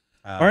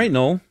 All right,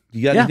 Noel,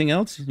 you got anything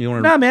else? You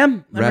want to No,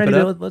 man. wrap it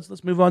up?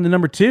 Let's move on to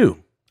number 2.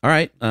 All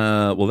right.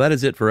 Well, that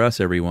is it for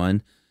us,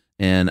 everyone.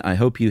 And I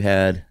hope you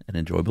had an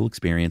enjoyable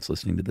experience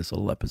listening to this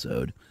little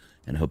episode.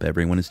 And I hope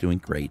everyone is doing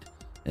great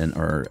and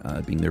are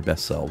being their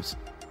best selves.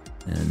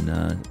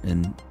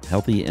 And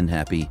healthy and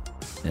happy,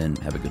 and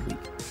have a good week.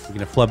 You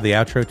gonna flub the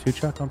outro too,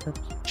 Chuck, on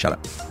purpose? Shut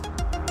up.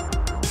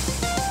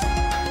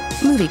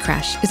 Movie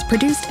Crush is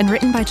produced and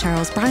written by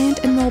Charles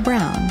Bryant and Noel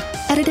Brown,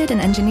 edited and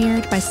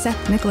engineered by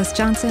Seth Nicholas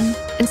Johnson,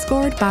 and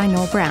scored by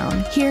Noel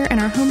Brown here in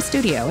our home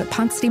studio at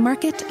Ponce City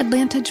Market,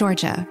 Atlanta,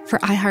 Georgia, for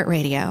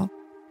iHeartRadio.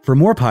 For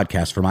more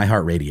podcasts from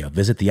iHeartRadio,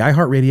 visit the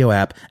iHeartRadio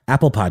app,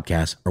 Apple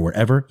Podcasts, or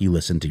wherever you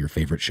listen to your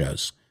favorite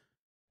shows.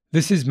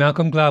 This is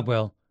Malcolm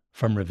Gladwell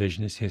from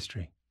Revisionist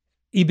History.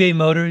 eBay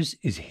Motors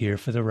is here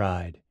for the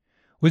ride.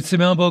 With some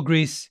elbow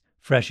grease,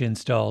 fresh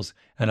installs,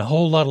 and a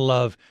whole lot of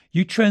love,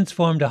 you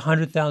transformed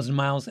 100,000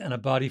 miles and a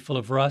body full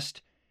of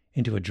rust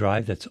into a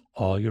drive that's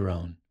all your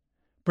own.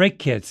 Brake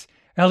kits,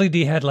 LED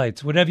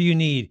headlights, whatever you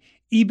need,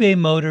 eBay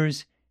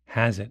Motors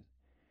has it.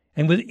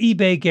 And with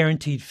eBay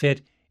Guaranteed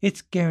Fit,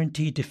 it's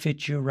guaranteed to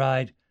fit your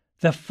ride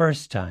the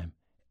first time,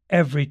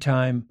 every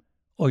time,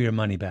 or your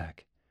money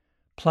back.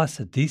 Plus,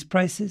 at these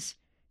prices,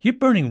 you're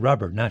burning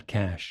rubber, not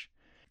cash.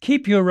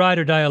 Keep your ride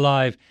or die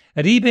alive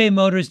at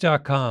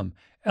ebaymotors.com.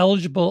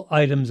 Eligible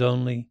items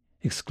only.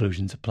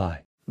 Exclusions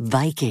apply.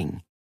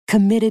 Viking,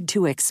 committed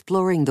to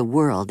exploring the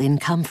world in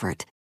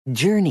comfort.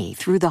 Journey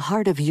through the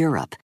heart of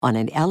Europe on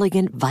an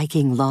elegant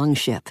Viking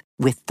longship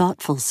with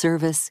thoughtful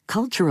service,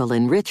 cultural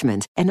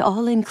enrichment, and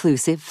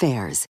all-inclusive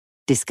fares.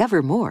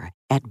 Discover more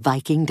at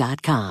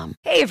Viking.com.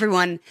 Hey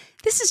everyone,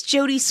 this is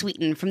Jody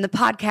Sweeten from the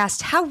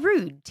podcast How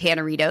Rude,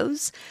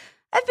 Tanneritos.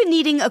 I've been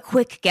needing a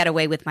quick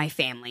getaway with my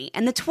family,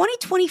 and the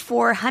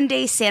 2024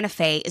 Hyundai Santa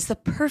Fe is the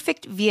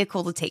perfect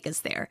vehicle to take us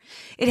there.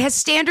 It has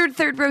standard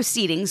third-row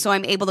seating, so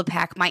I'm able to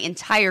pack my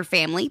entire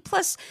family,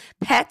 plus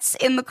pets,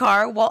 in the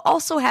car, while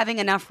also having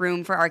enough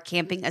room for our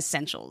camping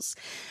essentials.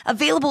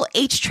 Available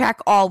H-Track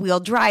all-wheel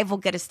drive will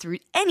get us through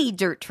any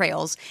dirt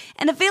trails,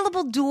 and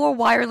available dual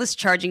wireless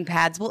charging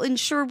pads will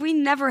ensure we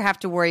never have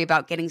to worry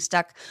about getting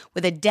stuck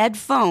with a dead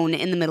phone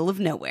in the middle of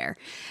nowhere.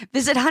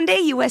 Visit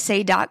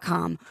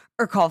HyundaiUSA.com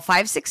or call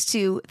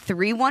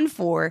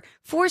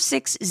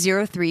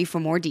 562-314-4603 for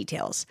more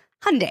details.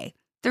 Hyundai,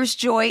 there's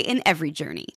joy in every journey.